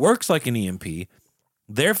 if it works like an EMP,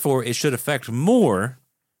 therefore it should affect more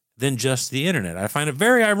than just the internet. I find it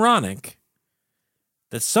very ironic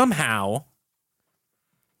that somehow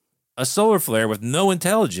a solar flare with no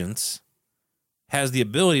intelligence has the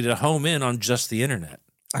ability to home in on just the internet.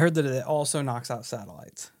 I heard that it also knocks out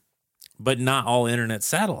satellites. But not all internet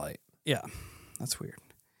satellite. Yeah, that's weird.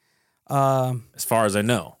 As far as I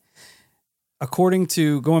know.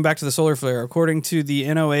 Going back to the solar flare, according to the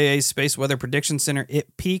NOAA Space Weather Prediction Center,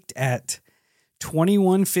 it peaked at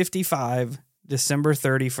 21:55 December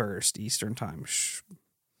 31st Eastern Time.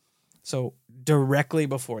 So directly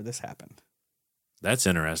before this happened. That's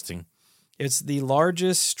interesting. It's the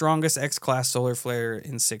largest, strongest X-class solar flare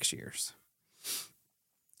in 6 years.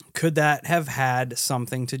 Could that have had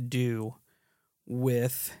something to do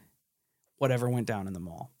with whatever went down in the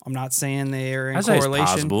mall? I'm not saying they're in correlation,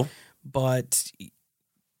 possible. but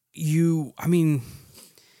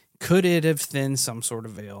could it have thinned some sort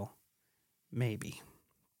of veil? Maybe.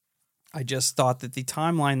 I just thought that the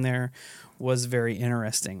timeline there was very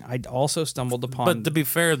interesting. I also stumbled upon... But to be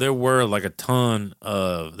fair, there were like a ton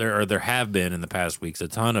of... There have been in the past weeks a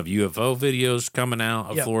ton of UFO videos coming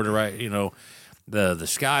out of Florida, right? You know, the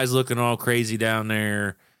sky's looking all crazy down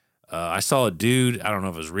there. I saw a dude, I don't know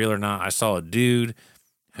if it was real or not, I saw a dude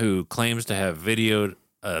who claims to have videoed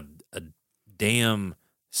a damn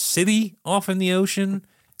city off in the ocean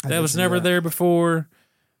that was never there before.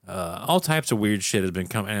 All types of weird shit has been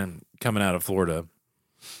coming out of Florida,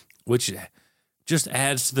 which just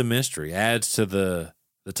adds to the mystery, adds to the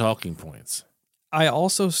talking points. I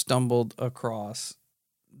also stumbled across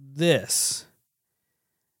this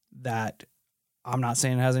that I'm not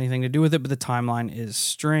saying it has anything to do with it, but the timeline is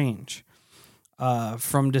strange.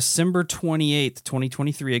 From December 28th,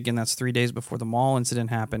 2023, again, that's 3 days before the mall incident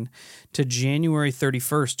happened, to January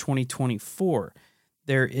 31st, 2024,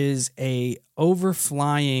 there is a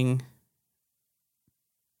overflying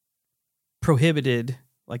prohibited,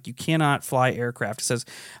 like you cannot fly aircraft. It says,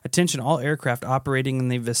 attention, all aircraft operating in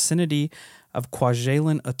the vicinity of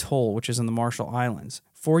Kwajalein Atoll, which is in the Marshall Islands.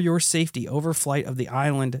 For your safety, overflight of the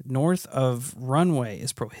island north of runway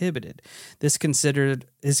is prohibited. This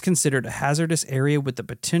is considered a hazardous area with the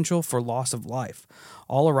potential for loss of life.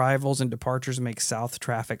 All arrivals and departures make south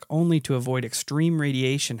traffic only to avoid extreme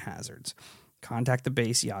radiation hazards. Contact the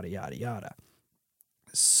base, yada, yada, yada.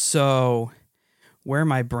 So, where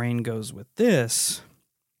my brain goes with this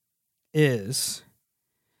is,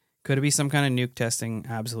 could it be some kind of nuke testing?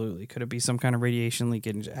 Absolutely. Could it be some kind of radiation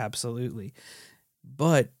leakage? Absolutely.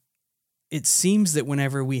 But it seems that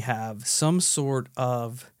whenever we have some sort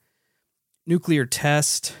of nuclear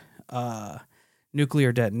test,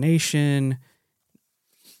 nuclear detonation,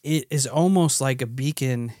 it is almost like a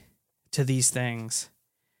beacon to these things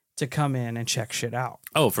to come in and check shit out.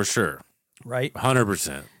 Oh, for sure. Right?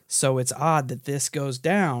 100%. So it's odd that this goes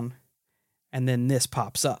down and then this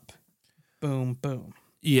pops up. Boom, boom.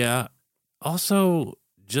 Yeah. Also,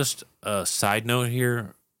 just a side note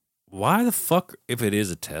here. Why the fuck, if it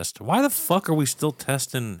is a test, why the fuck are we still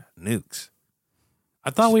testing nukes?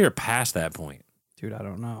 I thought we were past that point. Dude, I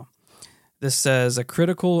don't know. This says a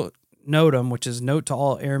critical NOTAM, which is note to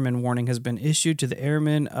all airmen warning, has been issued to the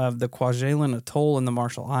airmen of the Kwajalein Atoll in the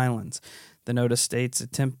Marshall Islands. The notice states,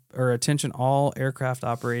 attention all aircraft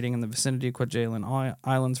operating in the vicinity of Kwajalein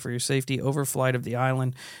Islands for your safety. Overflight of the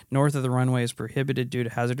island north of the runway is prohibited due to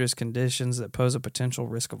hazardous conditions that pose a potential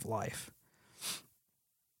risk of life.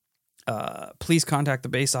 Please contact the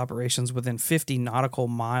base operations within 50 nautical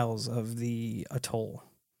miles of the atoll.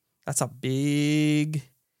 That's a big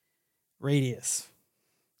radius.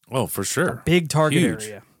 Oh, for sure. A big target Huge.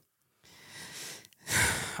 area.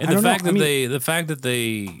 And the fact that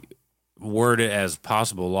they word it as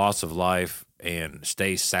possible loss of life and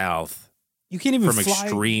stay south you can't even from fly,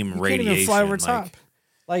 extreme you radiation. Can't even fly over top.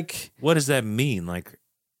 Like, what does that mean? Like,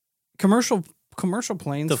 commercial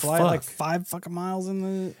planes the fly fuck? like 5 fucking miles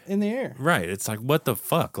in the air. Right. It's like, what the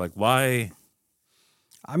fuck? Like, why?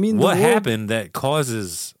 I mean, what happened that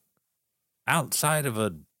causes outside of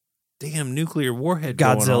a damn nuclear warhead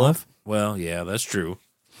going Godzilla? off? Well, yeah, that's true.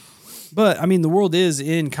 But I mean, the world is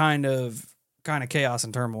in kind of chaos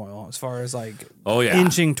and turmoil as far as like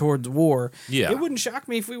inching towards war. Yeah. It wouldn't shock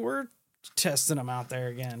me if we were testing them out there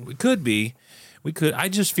again. We could be. We could. I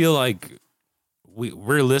just feel like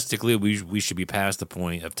realistically we should be past the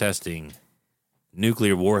point of testing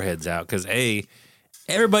nuclear warheads out because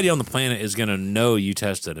everybody on the planet is going to know you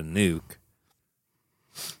tested a nuke,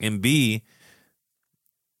 and B,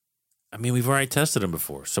 I mean, we've already tested them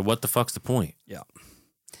before, so what the fuck's the point? Yeah.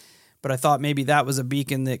 But I thought maybe that was a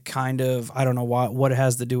beacon that kind of, I don't know what it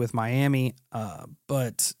has to do with Miami,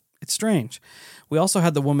 but it's strange. We also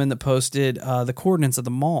had the woman that posted the coordinates of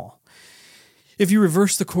the mall. If you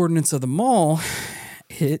reverse the coordinates of the mall,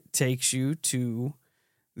 it takes you to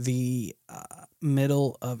the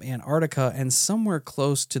middle of Antarctica and somewhere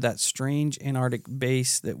close to that strange Antarctic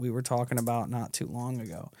base that we were talking about not too long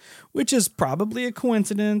ago, which is probably a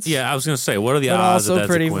coincidence. Yeah, I was going to say, what are the odds that also that's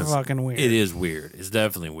pretty a coincidence? fucking weird. It is weird. It's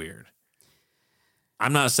definitely weird.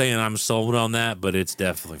 I'm not saying I'm sold on that, but it's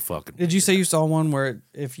definitely fucking Did you say you saw one where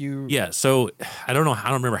if you... Yeah, so I don't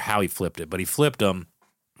remember how he flipped it, but he flipped them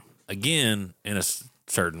again in a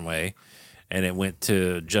certain way, and it went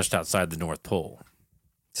to just outside the North Pole.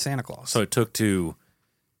 Santa Claus. So it took two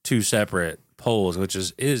separate poles, which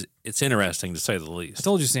is it's interesting to say the I least.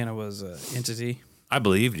 told you Santa was an entity. I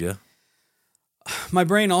believed you. My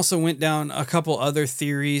brain also went down a couple other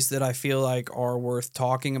theories that I feel like are worth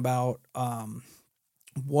talking about.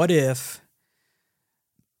 What if,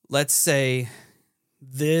 let's say,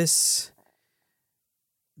 the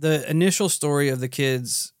initial story of the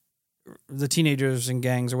kids, the teenagers and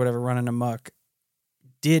gangs or whatever running amok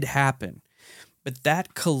did happen, but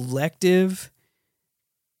that collective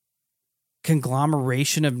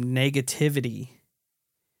conglomeration of negativity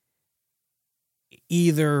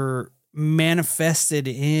either manifested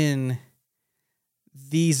in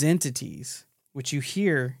these entities, which you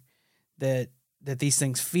hear that these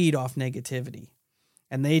things feed off negativity,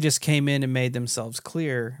 and they just came in and made themselves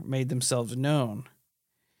clear, made themselves known.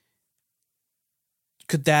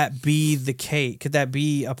 Could that be the case? Could that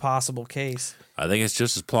be a possible case? I think it's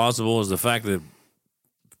just as plausible as the fact that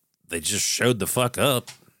they just showed the fuck up.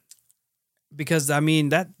 Because I mean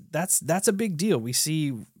that's a big deal. We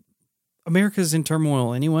see America's in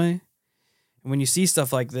turmoil anyway. And when you see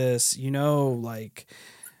stuff like this, you know, like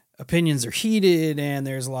opinions are heated and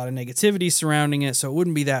there's a lot of negativity surrounding it. So it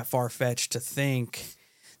wouldn't be that far-fetched to think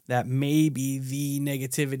that maybe the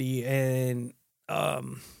negativity and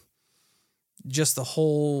just the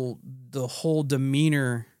whole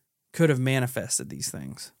demeanor could have manifested these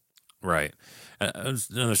things. Right.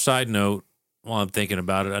 Another side note, while I'm thinking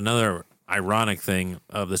about it, another ironic thing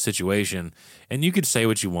of the situation, and you could say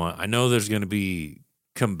what you want. I know there's going to be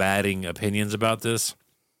combating opinions about this.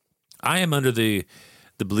 I am under the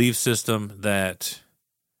belief system that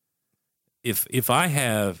if I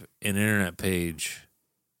have an internet page,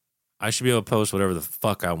 I should be able to post whatever the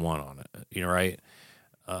fuck I want on it. You know, right?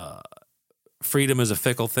 Freedom is a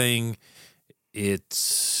fickle thing.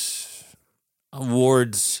 It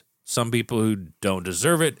awards some people who don't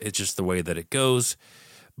deserve it. It's just the way that it goes.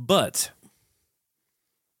 But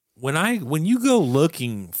when you go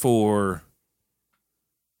looking for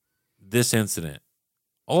this incident,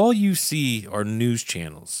 all you see are news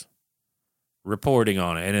channels reporting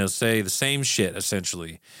on it, and it'll say the same shit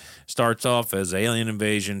essentially. Starts off as alien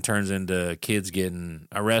invasion, turns into kids getting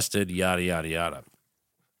arrested, yada yada yada.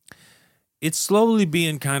 It's slowly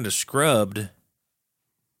being kind of scrubbed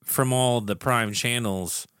from all the prime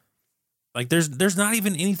channels. Like there's not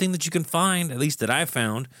even anything that you can find, at least that I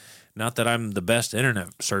found. Not that I'm the best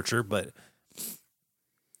internet searcher, but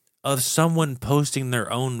of someone posting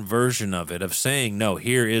their own version of it, of saying, no,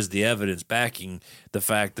 here is the evidence backing the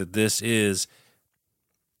fact that this is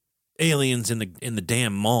aliens in the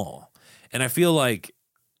damn mall. And I feel like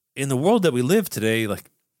in the world that we live today, like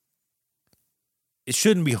it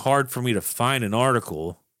shouldn't be hard for me to find an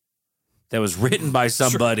article that was written by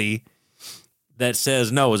somebody that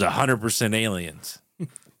says, no, it was 100% aliens.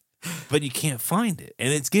 But you can't find it.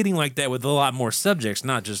 And it's getting like that with a lot more subjects,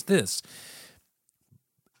 not just this.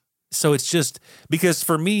 So it's just because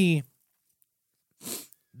for me,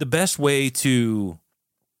 the best way to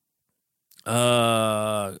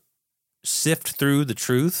sift through the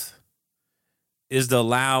truth is to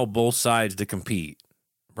allow both sides to compete,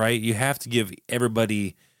 right? You have to give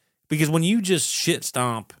everybody, because when you just shit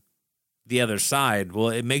stomp the other side, well,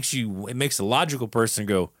 it makes the logical person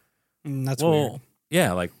go, that's weird.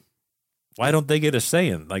 Yeah, like, why don't they get a say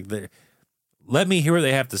in? Like, let me hear what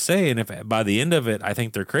they have to say, and if by the end of it I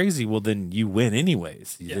think they're crazy, well, then you win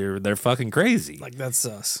anyways. Yeah. They're fucking crazy. Like, that's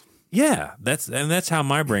us. Yeah, that's how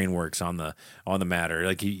my brain works on the matter.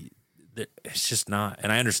 Like, it's just not.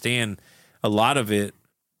 And I understand a lot of it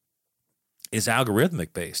is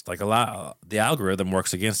algorithmic based. Like the algorithm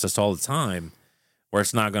works against us all the time, where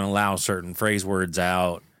it's not going to allow certain phrase words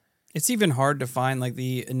out. It's even hard to find like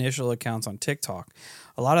the initial accounts on TikTok.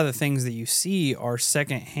 A lot of the things that you see are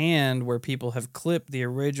secondhand, where people have clipped the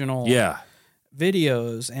original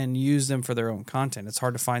videos and used them for their own content. It's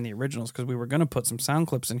hard to find the originals because we were going to put some sound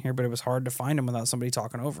clips in here, but it was hard to find them without somebody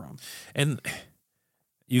talking over them. And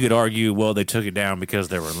you could argue, well, they took it down because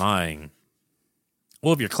they were lying.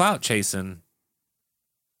 Well, if you're clout chasing,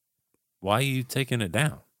 why are you taking it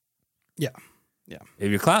down? Yeah. Yeah. If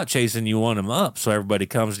you're clout chasing, you want them up so everybody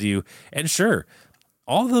comes to you. And sure,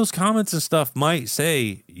 all those comments and stuff might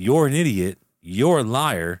say you're an idiot, you're a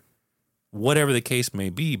liar, whatever the case may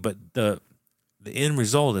be, but the end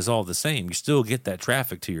result is all the same. You still get that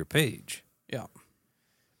traffic to your page. Yeah.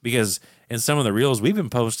 Because in some of the reels we've been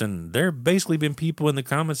posting, there basically been people in the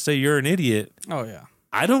comments say you're an idiot. Oh, yeah.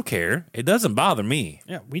 I don't care. It doesn't bother me.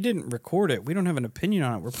 Yeah, we didn't record it. We don't have an opinion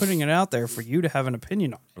on it. We're putting it out there for you to have an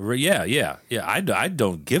opinion on. Yeah. I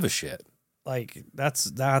don't give a shit. Like,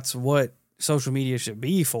 that's what social media should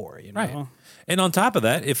be for, you know? Right. And on top of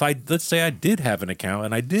that, let's say I did have an account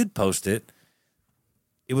and I did post it,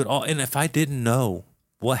 and if I didn't know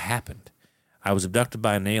what happened, I was abducted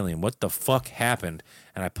by an alien, what the fuck happened?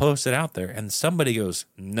 And I posted out there, and somebody goes,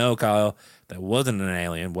 no, Kyle, that wasn't an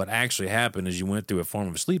alien. What actually happened is you went through a form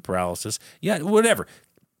of sleep paralysis. Yeah, whatever.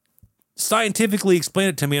 Scientifically explain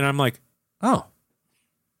it to me, and I'm like, oh,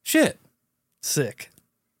 shit. Sick.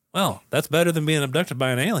 Well, that's better than being abducted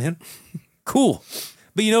by an alien. Cool.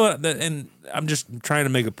 But you know what? And I'm just trying to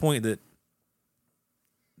make a point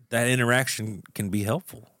that interaction can be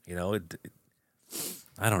helpful. You know,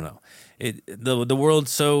 I don't know. The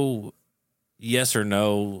world's so yes or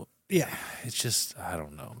no. Yeah. It's just, I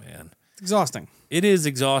don't know, man. It's exhausting. It is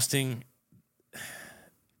exhausting.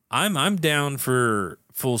 I'm down for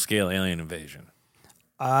full scale alien invasion.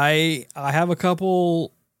 I have a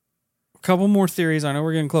couple more theories. I know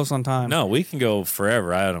we're getting close on time. No, we can go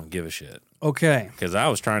forever. I don't give a shit. Okay. Because I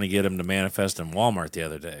was trying to get them to manifest in Walmart the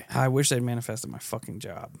other day. I wish they'd manifested my fucking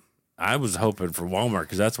job. I was hoping for Walmart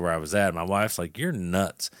because that's where I was at. My wife's like, you're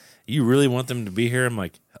nuts. You really want them to be here? I'm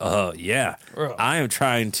like, yeah. Bro. I am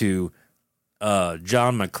trying to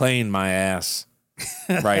John McClane my ass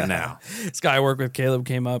right now. This guy I work with, Caleb,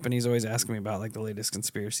 came up and he's always asking me about like the latest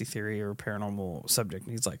conspiracy theory or paranormal subject.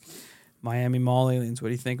 And he's like, Miami Mall aliens, what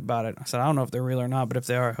do you think about it? I said, I don't know if they're real or not, but if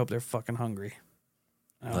they are, I hope they're fucking hungry.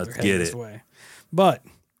 Let's get it. Way. But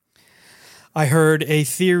I heard a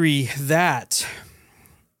theory that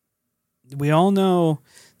we all know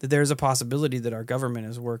that there's a possibility that our government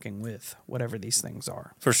is working with whatever these things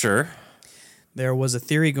are. For sure. There was a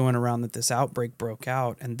theory going around that this outbreak broke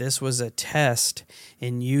out, and this was a test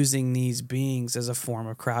in using these beings as a form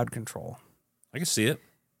of crowd control. I can see it.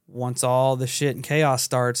 Once all the shit and chaos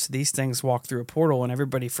starts, these things walk through a portal and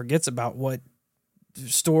everybody forgets about what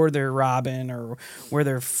store they're robbing or where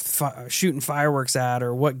they're shooting fireworks at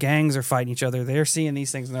or what gangs are fighting each other. They're seeing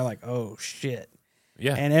these things and they're like, oh, shit.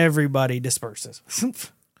 Yeah. And everybody disperses.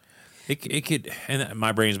 It could, and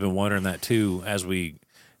my brain's been wondering that too as we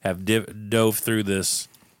have dove through this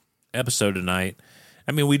episode tonight.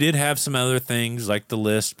 I mean, we did have some other things like the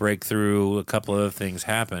list breakthrough, a couple other things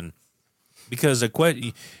happen. Because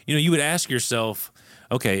you would ask yourself,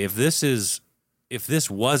 okay, if this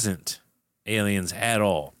wasn't aliens at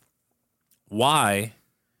all, why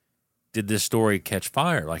did this story catch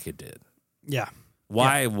fire like it did? Yeah.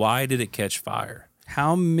 Why did it catch fire?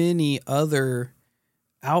 How many other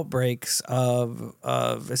outbreaks of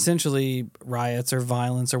essentially riots or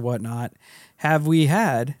violence or whatnot have we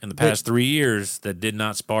had In the past 3 years that did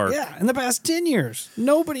not spark? Yeah, in the past 10 years.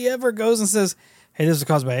 Nobody ever goes and says, hey, this was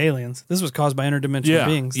caused by aliens. This was caused by interdimensional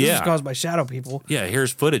beings. This was caused by shadow people. Yeah,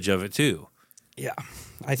 here's footage of it too. Yeah,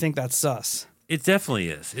 I think that's sus. It definitely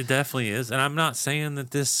is. It definitely is. And I'm not saying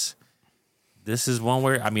that this is one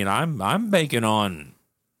where, I mean, I'm banking on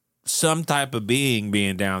some type of being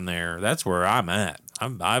down there. That's where I'm at.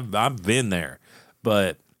 I've been there,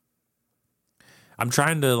 but I'm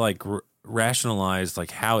trying to like rationalize like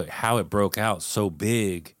how it broke out so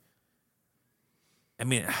big. I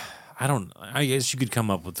mean, I guess you could come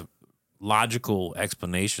up with logical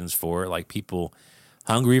explanations for it, like people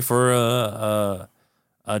hungry for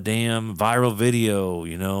a damn viral video,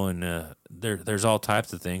 you know, and there's all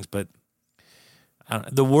types of things, but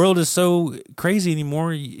the world is so crazy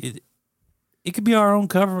anymore. It could be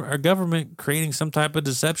our government creating some type of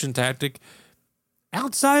deception tactic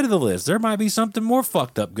outside of the list. There might be something more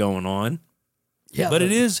fucked up going on. Yeah, but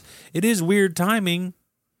it is weird timing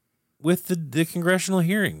with the congressional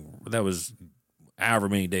hearing that was however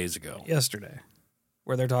many days ago. Yesterday,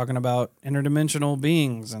 where they're talking about interdimensional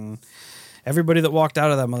beings, and everybody that walked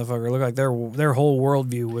out of that motherfucker looked like their whole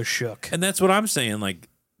worldview was shook. And that's what I'm saying. Like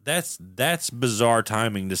that's bizarre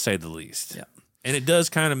timing to say the least. Yeah. And it does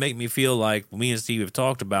kind of make me feel like me and Steve have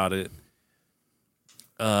talked about it.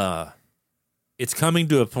 It's coming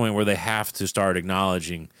to a point where they have to start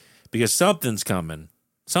acknowledging because something's coming,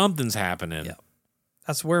 something's happening. Yeah.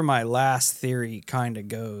 That's where my last theory kind of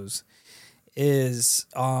goes is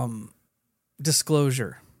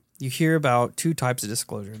disclosure. You hear about two types of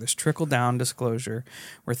disclosure. There's trickle-down disclosure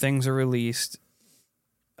where things are released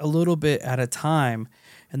a little bit at a time,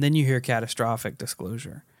 and then you hear catastrophic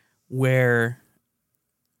disclosure where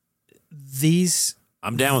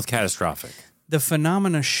I'm down with catastrophic. The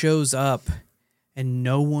phenomena shows up and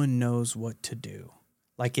no one knows what to do.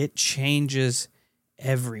 Like it changes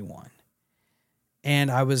everyone.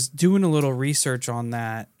 And I was doing a little research on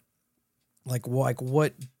that. Like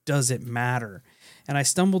what does it matter? And I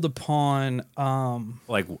stumbled upon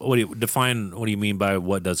what do you mean by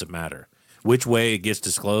what does it matter? Which way it gets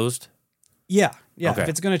disclosed? Yeah. Okay. If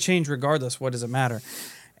it's going to change regardless, what does it matter?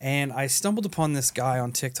 And I stumbled upon this guy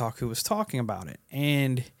on TikTok who was talking about it.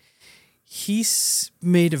 And he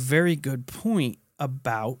made a very good point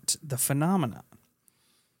about the phenomenon.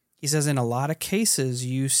 He says in a lot of cases,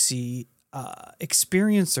 you see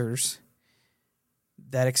experiencers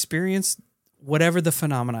that experience whatever the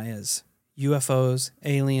phenomena is. UFOs,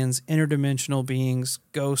 aliens, interdimensional beings,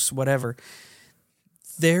 ghosts, whatever.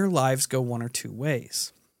 Their lives go one or two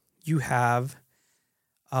ways. You have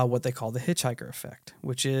what they call the hitchhiker effect,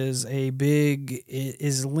 which is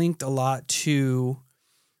is linked a lot to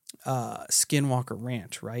Skinwalker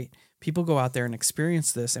Ranch, right? People go out there and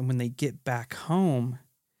experience this, and when they get back home,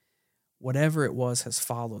 whatever it was has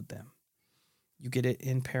followed them. You get it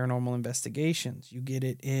in paranormal investigations. You get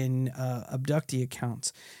it in abductee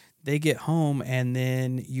accounts. They get home, and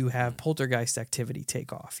then you have poltergeist activity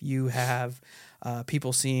take off. You have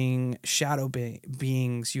people seeing shadow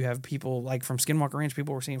beings. You have people, like from Skinwalker Ranch,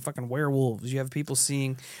 people were seeing fucking werewolves. You have people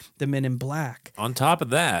seeing the Men in Black. On top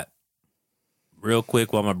of that, real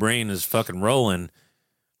quick, while my brain is fucking rolling,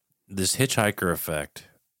 this hitchhiker effect,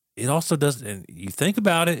 it also doesn't, and you think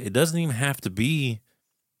about it, it doesn't even have to be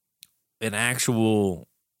an actual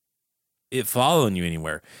it following you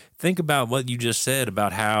anywhere. Think about what you just said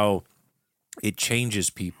about how it changes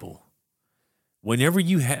people. Whenever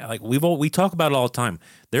you have, like we talk about it all the time.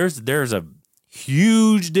 There's a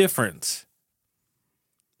huge difference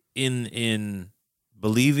in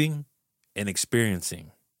believing and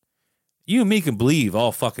experiencing. You and me can believe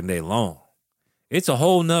all fucking day long. It's a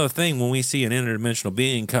whole nother thing when we see an interdimensional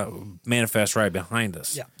being manifest right behind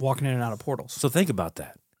us. Yeah, walking in and out of portals. So think about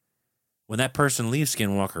that. When that person leaves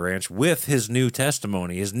Skinwalker Ranch with his new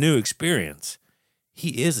testimony, his new experience,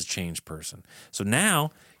 he is a changed person. So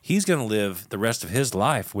now he's going to live the rest of his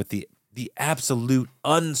life with the absolute,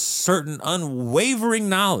 uncertain, unwavering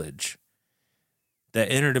knowledge that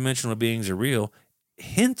interdimensional beings are real.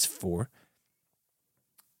 Henceforth,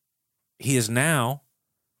 he is now,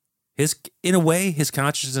 in a way, his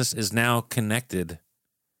consciousness is now connected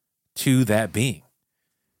to that being.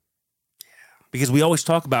 Because we always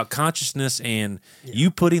talk about consciousness and you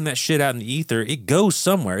putting that shit out in the ether, it goes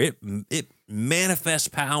somewhere. It manifests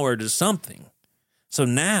power to something. So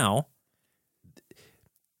now,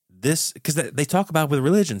 this, because they talk about with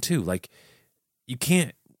religion too. Like, you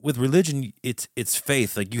can't, with religion, it's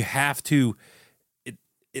faith. Like, you have to,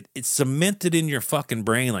 it's cemented in your fucking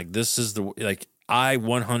brain. Like, this is like, I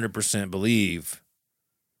 100% believe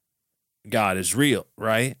God is real,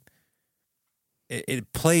 right?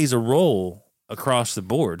 It plays a role across the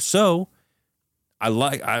board. So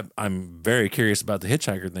I'm very curious about the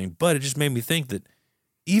hitchhiker thing, but it just made me think that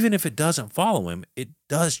even if it doesn't follow him, it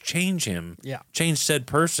does change him. Yeah. Change said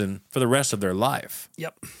person for the rest of their life.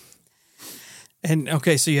 Yep. And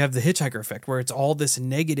okay, so you have the hitchhiker effect where it's all this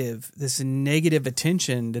negative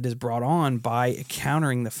attention that is brought on by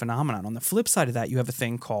encountering the phenomenon. On the flip side of that, you have a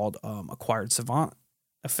thing called acquired savant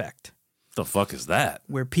effect. The fuck is that?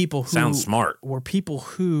 Where people who sounds smart. Where people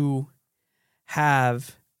who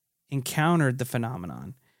have encountered the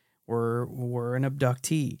phenomenon, were an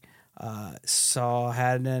abductee,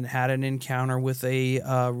 had an encounter with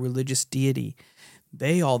a religious deity,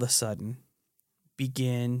 they all of a sudden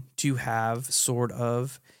begin to have sort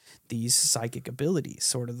of these psychic abilities,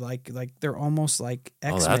 sort of like they're almost like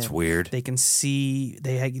X-Men. Oh, that's weird. They can see,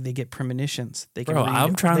 they get premonitions. They can Bro, read,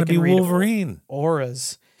 I'm trying to be Wolverine.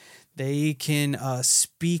 Auras. They can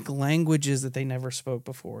speak languages that they never spoke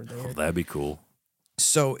before. Oh, that'd be cool.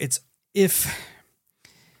 So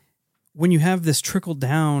when you have this trickle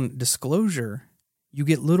down disclosure, you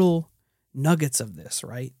get little nuggets of this,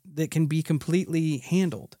 right? That can be completely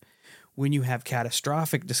handled. When you have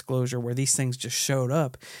catastrophic disclosure where these things just showed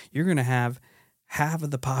up, you're going to have half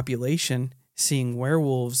of the population seeing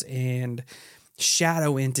werewolves and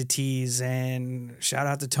shadow entities, and shout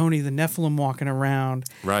out to Tony the Nephilim walking around.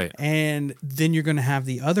 Right. And then you're going to have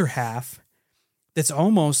the other half that's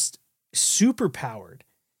almost super powered,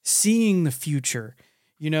 seeing the future,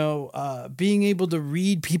 being able to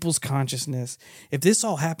read people's consciousness. If this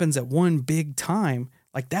all happens at one big time,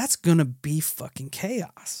 like, that's going to be fucking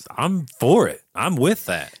chaos. I'm for it. I'm with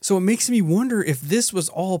that. So it makes me wonder if this was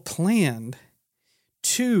all planned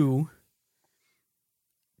to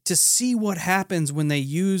see what happens when they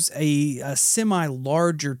use a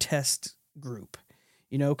semi-larger test group.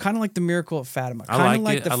 Kind of like the Miracle at Fatima. Kind of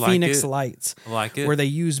like the Phoenix Lights. I like it. Where they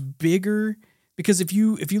use bigger... Because if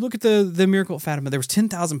you look at the Miracle at Fatima, there was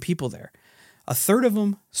 10,000 people there. A third of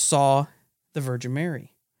them saw the Virgin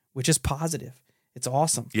Mary, which is positive. It's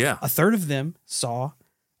awesome. Yeah. A third of them saw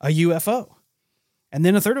a UFO. And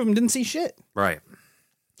then a third of them didn't see shit. Right.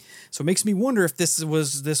 So it makes me wonder if this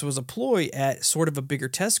was a ploy at sort of a bigger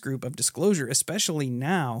test group of disclosure, especially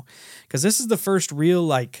now, because this is the first real,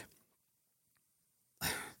 like,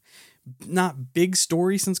 not big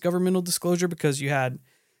story since governmental disclosure, because you had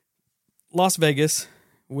Las Vegas,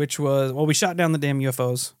 which was, we shot down the damn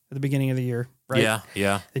UFOs at the beginning of the year, right? Yeah,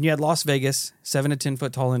 yeah. Then you had Las Vegas, 7 to 10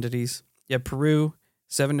 foot tall entities. You had Peru,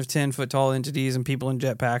 7 to 10 foot tall entities and people in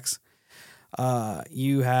jetpacks.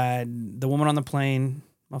 You had the woman on the plane,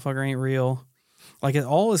 motherfucker ain't real. Like, it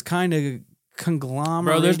all is kind of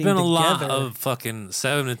conglomerating. Bro, there's been a together. lot of fucking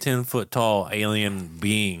 7 to 10 foot tall alien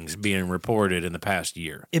beings being reported in the past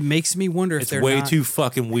year. It makes me wonder if it's they're way not, too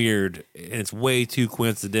fucking weird, and it's way too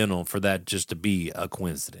coincidental for that just to be a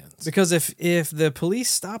coincidence. Because if the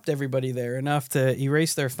police stopped everybody there enough to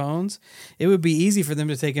erase their phones, it would be easy for them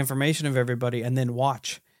to take information of everybody and then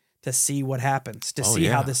watch to see what happens, to see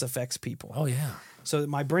how this affects people. Oh, yeah. So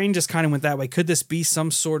my brain just kind of went that way. Could this be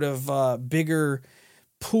some sort of bigger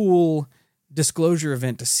pool disclosure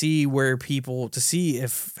event to see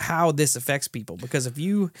how this affects people? Because if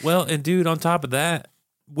you... Well, and dude, on top of that,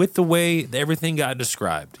 with the way everything got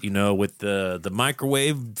described, with the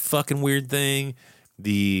microwave fucking weird thing,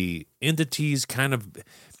 the entities kind of...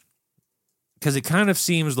 Because it kind of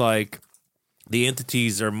seems like the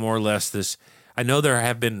entities are more or less this... I know there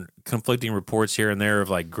have been conflicting reports here and there of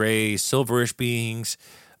like gray, silverish beings,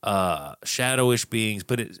 shadowish beings,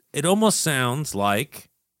 but it almost sounds like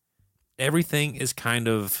everything is kind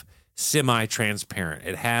of semi-transparent.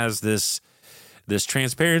 It has this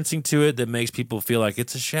transparency to it that makes people feel like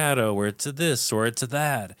it's a shadow or it's a this or it's a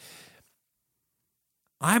that.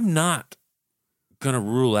 I'm not going to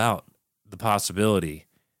rule out the possibility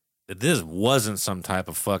that this wasn't some type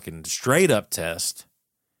of fucking straight up test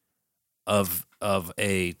of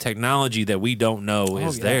a technology that we don't know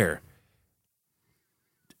is there.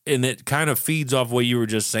 And it kind of feeds off what you were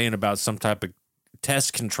just saying about some type of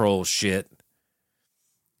test control shit.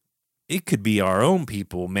 It could be our own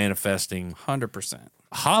people manifesting 100%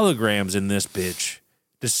 holograms in this bitch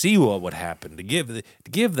to see what would happen, to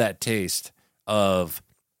give that taste of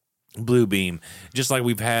blue beam, just like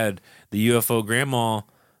we've had the UFO grandma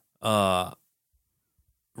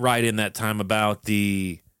right in that time about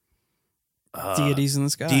the deities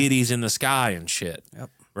in the sky and shit. Yep.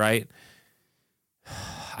 Right?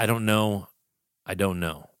 I don't know. I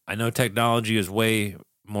know technology is way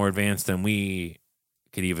more advanced than we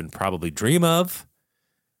could even probably dream of.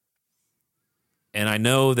 And I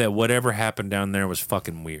know that whatever happened down there was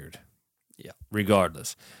fucking weird. Yeah.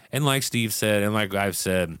 Regardless. And like Steve said, and like I've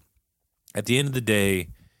said, at the end of the day,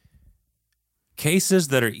 cases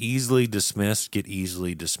that are easily dismissed get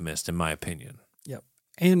easily dismissed, in my opinion. Yep.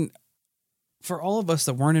 And for all of us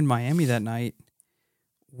that weren't in Miami that night,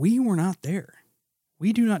 we were not there.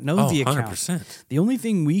 We do not know the account. 100%. The only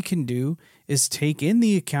thing we can do is take in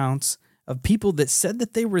the accounts of people that said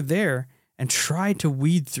that they were there and try to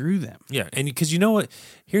weed through them. Yeah, and because you know what?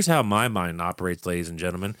 Here's how my mind operates, ladies and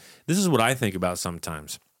gentlemen. This is what I think about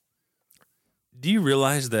sometimes. Do you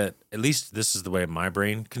realize that, at least this is the way my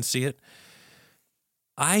brain can see it,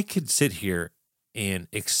 I could sit here and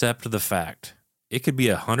accept the fact, it could be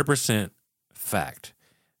 100% fact,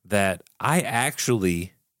 that I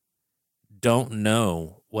actually don't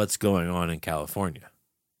know what's going on in California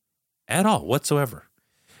at all, whatsoever.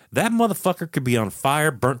 That motherfucker could be on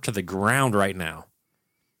fire, burnt to the ground right now.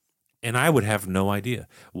 And I would have no idea.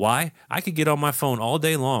 Why? I could get on my phone all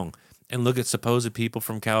day long and look at supposed people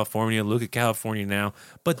from California, look at California now,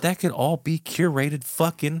 but that could all be curated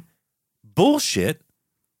fucking bullshit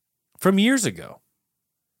from years ago.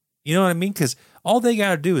 You know what I mean? Because all they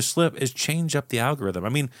got to do is change up the algorithm. I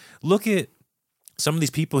mean, look at some of these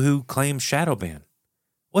people who claim shadow ban.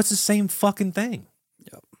 What's the same fucking thing?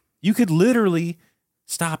 Yep. You could literally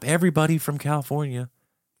stop everybody from California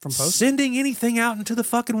From posting. sending anything out into the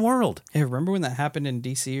fucking world. Hey, remember when that happened in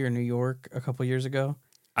DC or New York a couple years ago?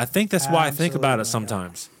 I think that's why I think about it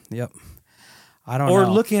sometimes. Yep. I don't know. Or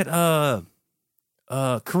look at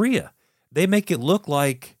Korea. They make it look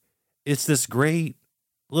like it's this great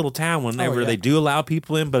little town whenever they do allow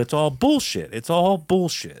people in, but it's all bullshit. It's all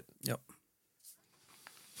bullshit. Yep.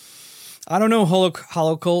 I don't know,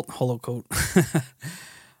 Holocoat.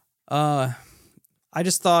 I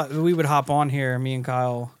just thought we would hop on here, me and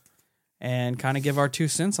Kyle, and kind of give our 2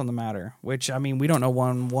 cents on the matter, which, I mean, we don't know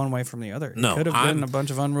one way from the other. No, it could have been a bunch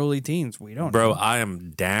of unruly teens. We don't know. I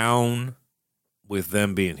am down with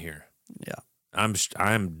them being here. Yeah.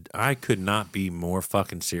 I could not be more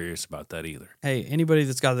fucking serious about that either. Hey, anybody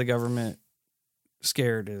that's got the government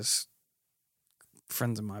scared is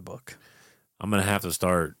friends in my book. I'm going to have to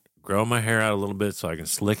start growing my hair out a little bit so I can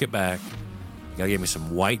slick it back. You got to give me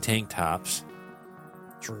some white tank tops.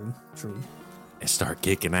 True. And start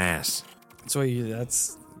kicking ass. So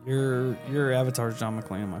that's your avatar's John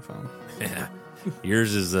McClane on my phone. Yeah.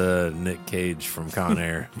 Yours is Nick Cage from Con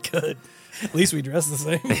Air. Good. At least we dress the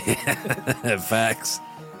same. Facts.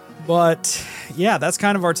 But yeah, that's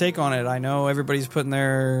kind of our take on it. I know everybody's putting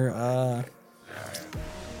their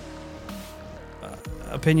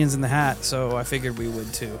opinions in the hat, so I figured we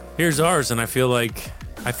would too. Here's ours, and I feel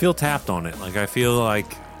tapped on it. Like I feel like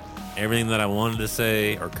everything that I wanted to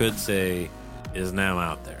say or could say is now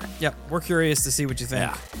out there. Yep, we're curious to see what you think.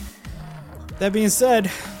 Yeah. That being said,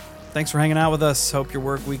 thanks for hanging out with us. Hope your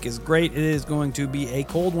work week is great. It is going to be a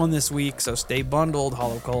cold one this week, so stay bundled,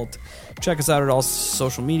 Holocult. Check us out at all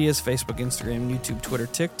social medias, Facebook, Instagram, YouTube, Twitter,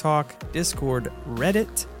 TikTok, Discord,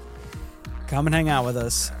 Reddit. Come and hang out with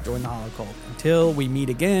us. Join the Holocult. Until we meet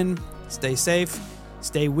again, stay safe,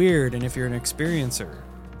 stay weird, and if you're an experiencer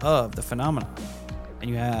of the phenomenon and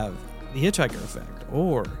you have the hitchhiker effect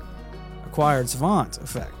or acquired savant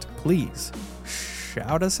effect, please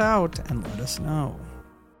shout us out and let us know.